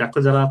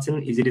ডাক্তার যারা আছেন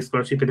ইজিলি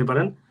স্কলারশিপ পেতে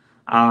পারেন।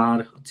 আর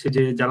হচ্ছে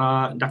যে যারা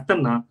ডাক্তার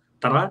না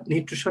তারা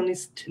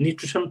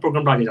নিউট্রিশন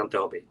প্রোগ্রামটা আগে জানতে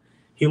হবে,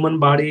 হিউম্যান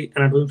বডি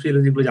অ্যানাটমি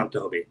ফিজিওলজি গুলো জানতে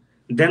হবে,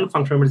 দেন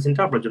ফাংশনাল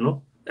মেডিসিনটা আপনার জন্য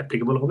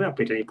অ্যাপ্লিকেবল হবে, আপনি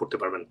এটা নিয়ে পড়তে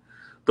পারবেন।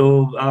 তো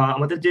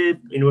আমাদের যে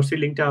ইউনিভার্সিটি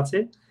লিঙ্কটা আছে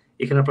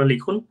এখানে আপনারা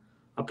লিখুন,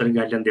 আপনাদের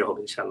গাইডলাইন দেওয়া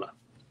হবে ইনশাআল্লাহ।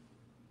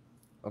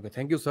 ওকে,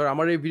 থ্যাংক ইউ স্যার।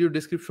 আমার এই ভিডিও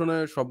ডেসক্রিপশনে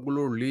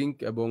সবগুলোর লিঙ্ক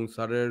এবং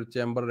স্যারের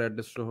চেম্বারের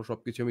অ্যাড্রেস সহ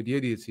সবকিছু আমি দিয়ে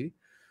দিয়েছি।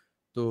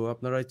 তো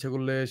আপনারা ইচ্ছা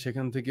করলে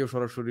সেখান থেকেও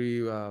সরাসরি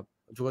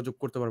যোগাযোগ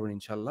করতে পারবেন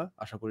ইনশাআল্লাহ।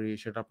 আশা করি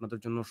সেটা আপনাদের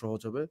জন্য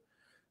সহজ হবে।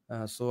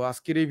 সো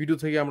আজকের এই ভিডিও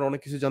থেকে আমরা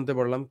অনেক কিছু জানতে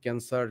পারলাম।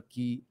 ক্যান্সার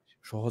কি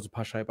সহজ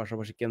ভাষায়,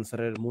 পাশাপাশি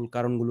ক্যান্সারের মূল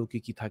কারণগুলো কি,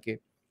 কি থাকে,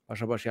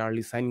 পাশাপাশি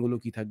আর্লি সাইনগুলো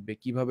কি থাকবে,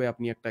 কিভাবে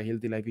আপনি একটা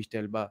হেলথি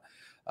লাইফস্টাইল বা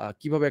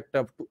কিভাবে একটা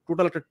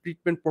টোটাল একটা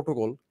ট্রিটমেন্ট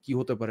প্রোটোকল কি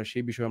হতে পারে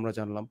সেই বিষয়ে আমরা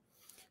জানলাম।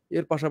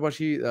 এর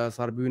পাশাপাশি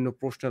স্যার বিভিন্ন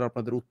প্রশ্নের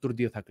আপনাদের উত্তর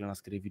দিয়ে থাকলেন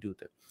আজকের এই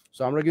ভিডিওতে।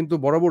 সো আমরা কিন্তু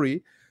বরাবরই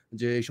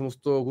যে এই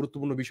সমস্ত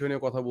গুরুত্বপূর্ণ বিষয়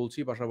নিয়ে কথা বলছি,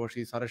 পাশাপাশি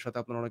স্যারের সাথে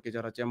আপনারা অনেকে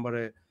যারা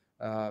চেম্বারে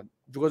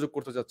যোগাযোগ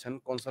করতে যাচ্ছেন,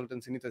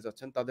 কনসালটেন্সি নিতে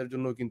যাচ্ছেন, তাদের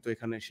জন্য কিন্তু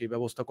এখানে সেই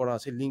ব্যবস্থা করা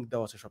আছে, লিঙ্ক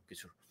দেওয়া আছে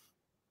সবকিছুর।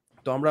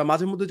 তো আমরা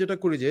মাঝে মধ্যে যেটা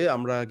করি যে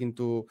আমরা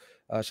কিন্তু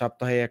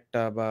সপ্তাহে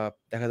একটা বা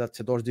দেখা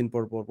যাচ্ছে ১০ দিন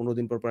পর, পর ১৫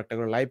 দিন পর, পর একটা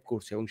করে লাইভ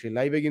করছি এবং সেই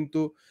লাইভে কিন্তু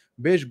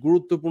বেশ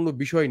গুরুত্বপূর্ণ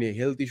বিষয় নিয়ে,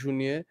 হেলথ ইস্যু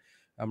নিয়ে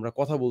আমরা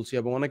কথা বলছি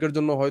এবং অনেকের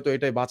জন্য হয়তো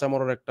এটাই বাঁচা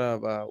মরার একটা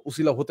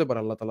উসিলা হতে পারে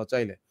আল্লাহ তাআলা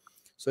চাইলে।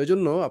 সো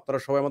এজন্য আপনারা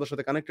সবাই আমাদের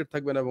সাথে কানেক্টেড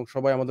থাকবেন এবং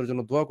সবাই আমাদের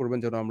জন্য দোয়া করবেন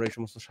যেন আমরা এই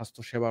সমস্ত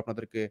স্বাস্থ্য সেবা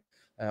আপনাদেরকে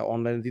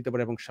অনলাইনে দিতে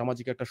পারি এবং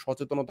সামাজিক একটা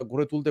সচেতনতা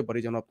গড়ে তুলতে পারি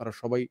যেন আপনারা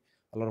সবাই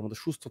আল্লাহর রহমতে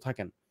সুস্থ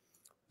থাকেন।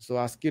 সো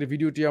আজকের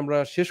ভিডিওটি আমরা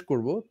শেষ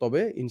করব।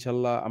 তবে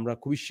ইনশাআল্লাহ আমরা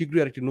খুবই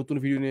শীঘ্রই আরেকটি নতুন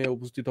ভিডিও নিয়ে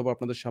উপস্থিত হব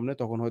আপনাদের সামনে।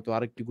 তখন হয়তো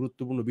আরেকটি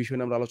গুরুত্বপূর্ণ বিষয়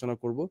নিয়ে আমরা আলোচনা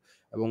করব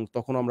এবং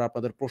তখন আমরা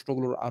আপনাদের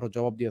প্রশ্নগুলোর আরো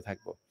জবাব দিয়ে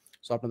থাকব।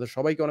 সো আপনাদের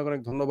সবাইকে অনেক,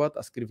 অনেক ধন্যবাদ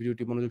আজকের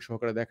ভিডিওটি মনোযোগ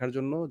সহকারে দেখার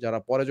জন্য। যারা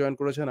পরে জয়েন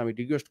করেছেন আমি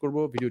রিকোয়েস্ট করব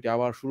ভিডিওটি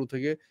আবার শুরু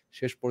থেকে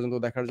শেষ পর্যন্ত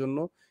দেখার জন্য।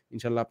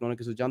 ইনশাআল্লাহ আপনি অনেক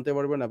কিছু জানতে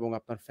পারবেন এবং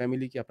আপনার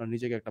ফ্যামিলিকে, আপনার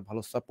নিজেকে একটা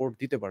ভালো সাপোর্ট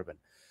দিতে পারবেন।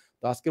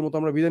 তো আজকের মতো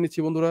আমরা বিদায় নিচ্ছি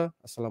বন্ধুরা।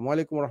 আসসালামু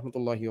আলাইকুম ওয়া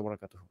রাহমাতুল্লাহি ওয়া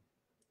বারাকাতুহু।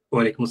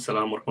 ওয়ালাইকুম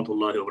আসসালাম ওয়া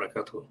রাহমাতুল্লাহি ওয়া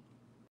বারাকাতুহু।